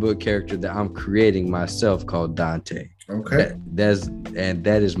comic book character that I'm creating myself called Dante. Okay.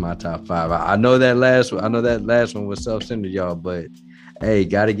 That is my top 5. I know that last one was self-centered, y'all, but hey,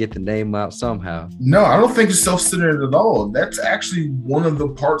 gotta get the name out somehow. No, I don't think it's self-centered at all. That's actually one of the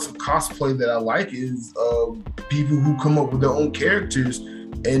parts of cosplay that I like, is people who come up with their own characters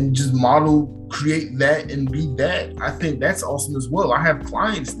and just create that and be that. I think that's awesome as well. I have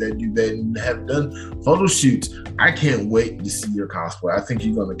clients that do that and have done photo shoots. I can't wait to see your cosplay. I think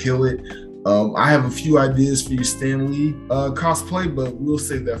you're gonna kill it. I have a few ideas for your Stan Lee cosplay, but we'll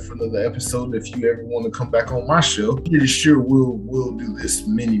save that for another episode. If you ever want to come back on my show, pretty sure we'll do this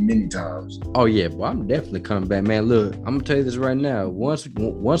many times. Oh yeah, well, I'm definitely coming back, man. Look, I'm gonna tell you this right now. Once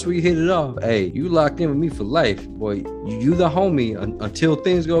we hit it off, hey, you locked in with me for life, boy. You the homie until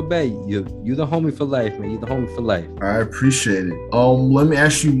things go bad. You the homie for life, man. You the homie for life. I appreciate it. Let me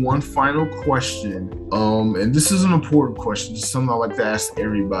ask you one final question. And this is an important question. It's something I like to ask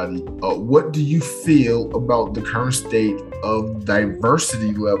everybody. What do you feel about the current state of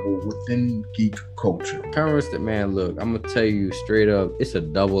diversity level within geek culture? Current state, man, look, I'm gonna tell you straight up, it's a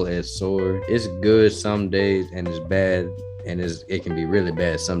double-edged sword. It's good some days and it's bad, and it can be really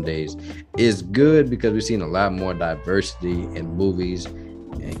bad some days. It's good because we've seen a lot more diversity in movies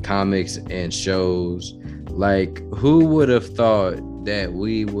and comics and shows. Like, who would have thought that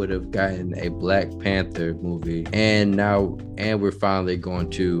we would have gotten a Black Panther movie, and we're finally going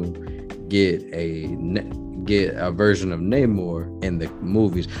to get a version of Namor in the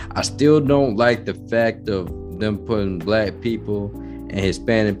movies. I still don't like the fact of them putting Black people and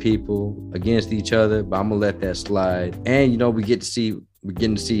Hispanic people against each other, but I'm gonna let that slide. And you know, we get to see we're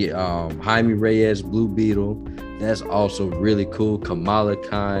getting to see Jaime Reyes, Blue Beetle. That's also really cool. Kamala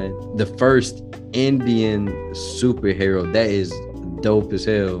Khan, the first Indian superhero. That is dope as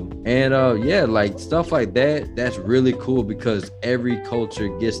hell. And yeah, like stuff like that, that's really cool because every culture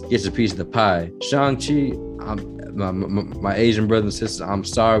gets a piece of the pie. Shang-Chi, my Asian brothers and sisters, I'm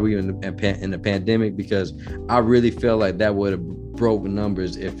sorry we in the pandemic, because I really feel like that would have broke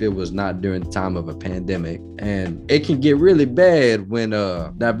numbers if it was not during the time of a pandemic. And it can get really bad when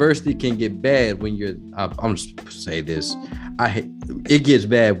diversity can get bad when you're I'm just say this, it gets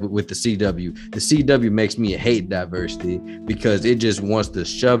bad with the CW. The CW makes me hate diversity because it just wants to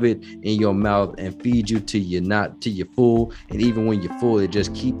shove it in your mouth and feed you till you're full. And even when you're full, it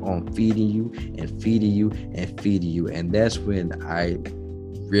just keep on feeding you and feeding you and feeding you. And that's when I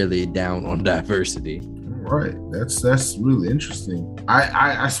really down on diversity. Right. That's really interesting.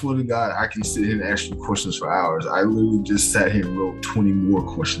 I swear to God, I can sit here and ask you questions for hours. I literally just sat here and wrote 20 more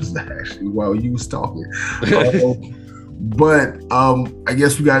questions to ask you while you was talking. But I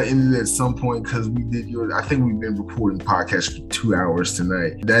guess we got to end it at some point because I think we've been recording podcasts for 2 hours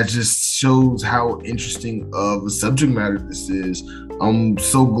tonight. That just shows how interesting of a subject matter this is. I'm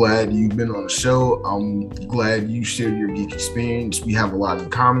so glad you've been on the show. I'm glad you shared your geek experience. We have a lot in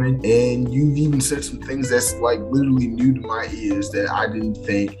common. And you've even said some things that's like literally new to my ears that I didn't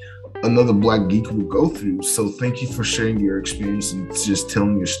think another Black geek would go through. So thank you for sharing your experience and just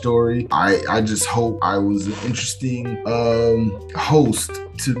telling your story. I just hope I was an interesting host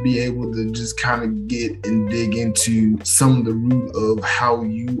to be able to just kind of get and dig into some of the root of how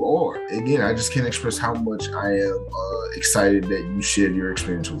you are. Again, I just can't express how much I am excited that you shared your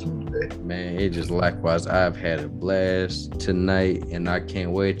experience with me today. Man, it just likewise. I've had a blast tonight, and I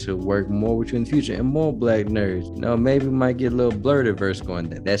can't wait to work more with you in the future and more Black nerds. You know, maybe we might get a little Blurdiverse going.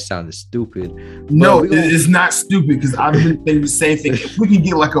 That sounded stupid. No, it's not stupid because I've been thinking the same thing. If we can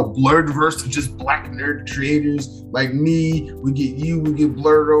get like a Blurdiverse of just Black nerd creators like me, we get you, we get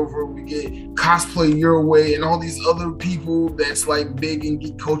Blurred Over, we get Cosplay Your Way, and all these other people that's like big in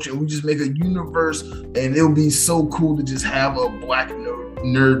geek culture, and we just make a universe, and it'll be so cool to just have a Black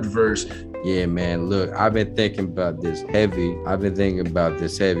nerdverse. Yeah, man. Look, I've been thinking about this heavy.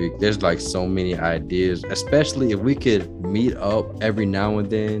 There's like so many ideas, especially if we could meet up every now and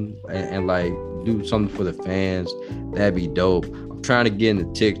then and like do something for the fans. That'd be dope. I'm trying to get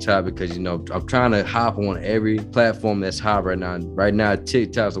into TikTok because, you know, I'm trying to hop on every platform that's hot right now. Right now,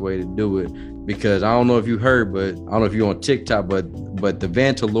 TikTok's the way to do it. Because I don't know if you heard, but I don't know if you're on TikTok, but the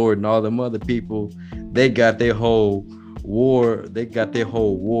Vantalord and all them other people, they got their whole war. They got their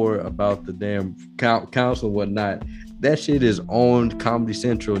whole war about the damn council and whatnot. That shit is on Comedy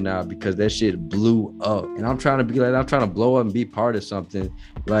Central now because that shit blew up. And I'm trying to blow up and be part of something.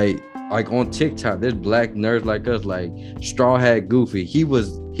 Like on TikTok, there's Black nerds like us, like Straw Hat Goofy.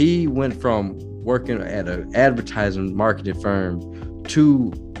 He went from working at an advertising marketing firm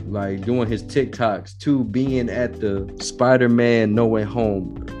to like doing his TikToks to being at the Spider-Man No Way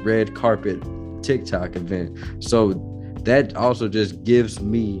Home red carpet TikTok event. So that also just gives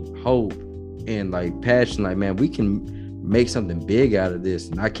me hope and like passion. Like, man, we can make something big out of this.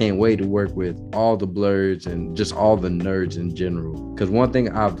 And I can't wait to work with all the Blurs and just all the nerds in general. Because one thing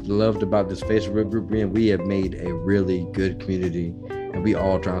I've loved about this Facebook group, we have made a really good community. And we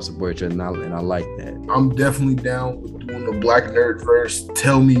all trying to support each other, and I like that. I'm definitely down with doing the Black Nerdverse.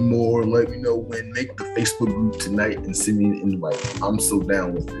 Tell me more. Let me know when. Make the Facebook group tonight and send me an invite. I'm so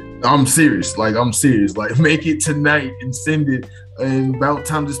down with it. I'm serious. Like, make it tonight and send it. And about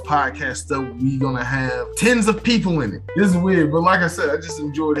time this podcast up, we gonna have tens of people in it. This is weird, but like I said, I just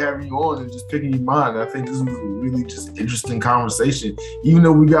enjoyed having you on and just picking your mind. I think this was a really just interesting conversation. Even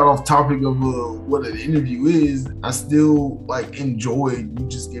though we got off topic of what an interview is, I still like enjoyed you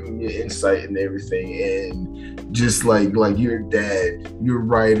just giving me your insight and everything. And just like you're a dad, you're a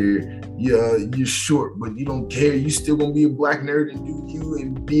writer, you're short, but you don't care. You still gonna be a Black nerd and do you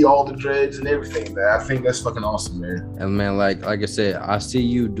and be all the dreads and everything. I think that's fucking awesome, man. And man, like I said, I see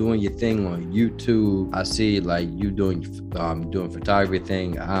you doing your thing on YouTube. I see like you doing photography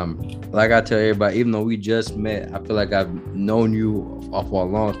thing. Like I tell everybody, even though we just met, I feel like I've known you for a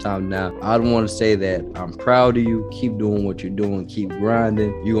long time now. I don't want to say that I'm proud of you. Keep doing what you're doing. Keep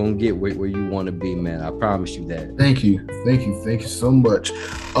grinding. You're gonna get where you want to be, man. I promise you that. Thank you so much.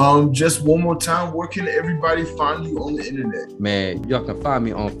 Just one more time, where can everybody find you on the internet? Man, y'all can find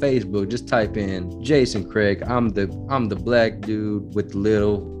me on Facebook. Just type in Jason Craig. I'm the Black dude with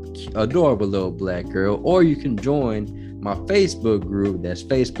the adorable little Black girl. Or you can join my Facebook group. That's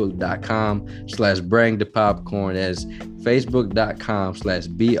facebook.com/Brang the Popcorn. That's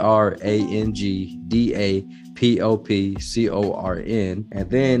facebook.com/BRANGDAPOPCORN. And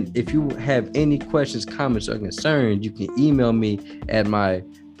then if you have any questions, comments, or concerns, you can email me at my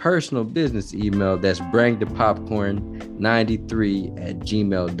personal business email. That's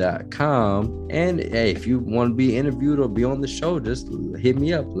brangthepopcorn93@gmail.com. And hey, if you want to be interviewed or be on the show, just hit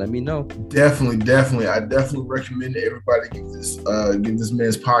me up. Let me know. Definitely. I definitely recommend that everybody give this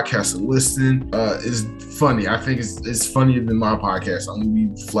man's podcast a listen. It's funny. I think it's funnier than my podcast. I'm gonna be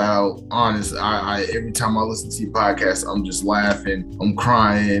flat out honest. I every time I listen to your podcast, I'm just laughing. I'm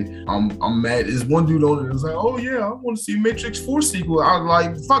crying. I'm mad. There's one dude on it that's like, oh yeah, I want to see Matrix 4 sequel. I'm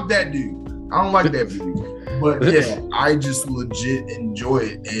like, fuck that dude. I don't like that dude. But yeah, I just legit enjoy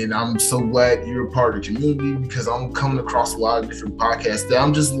it. And I'm so glad you're a part of the community, because I'm coming across a lot of different podcasts that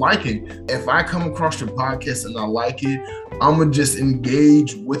I'm just liking. If I come across your podcast and I like it, I'm going to just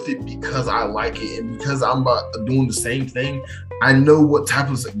engage with it because I like it. And because I'm doing the same thing, I know what type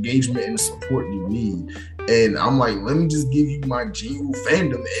of engagement and support you need. And I'm like, let me just give you my genuine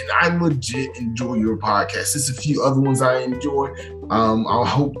fandom. And I legit enjoy your podcast. There's a few other ones I enjoy. I'll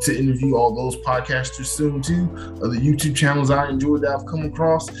hope to interview all those podcasters soon too. The YouTube channels I enjoy that I've come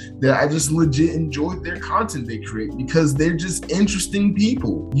across, that I just legit enjoy their content they create, because they're just interesting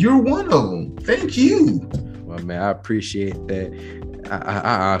people. You're one of them. Thank you. Well, man, I appreciate that.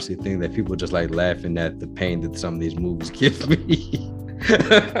 I honestly think that people just like laughing at the pain that some of these movies give me.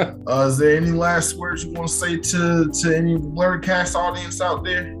 Is there any last words you want to say to any Blurredcast audience out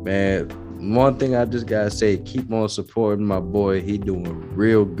there? Man, one thing I just gotta say, keep on supporting my boy. He doing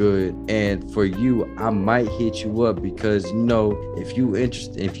real good. And for you, I might hit you up, because if you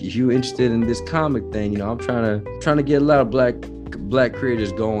interested in this comic thing, I'm trying to get a lot of black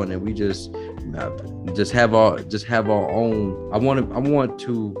creators going, and we just have our own. I want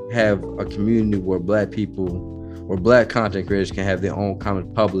to have a community where black people or black content creators can have their own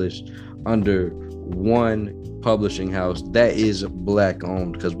comic published under one publishing house that is black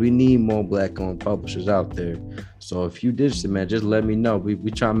owned, because we need more black owned publishers out there. So if you did, man, just let me know. We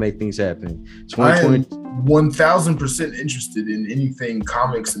try to make things happen. 2020. I am 1000% interested in anything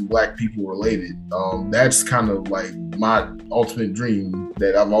comics and black people related. That's kind of like my ultimate dream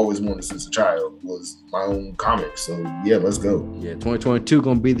that I've always wanted since a child, was my own comic. So yeah, let's go. Yeah, 2022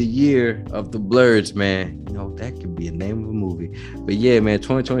 gonna be the year of the Blurs, man. That could be a name of a movie. But yeah, man,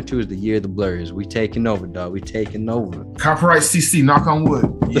 2022 is the year of the Blurs. We taking over, dog. We taking over. Copyright CC, knock on wood.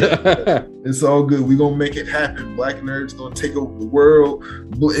 Yeah. It's all good. We gonna make it happen. Black nerds gonna take over the world.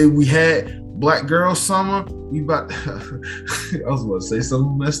 We had Black Girl Summer. I was about to say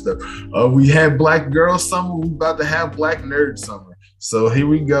something messed up. We had Black Girl Summer. We about to have Black Nerd Summer. So here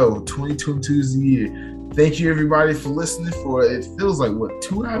we go. 2022 is the year. Thank you, everybody, for listening for, it feels like,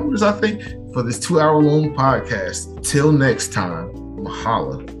 2 hours, I think, for this 2-hour long podcast. Till next time,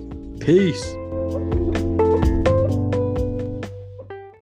 mahala. Peace.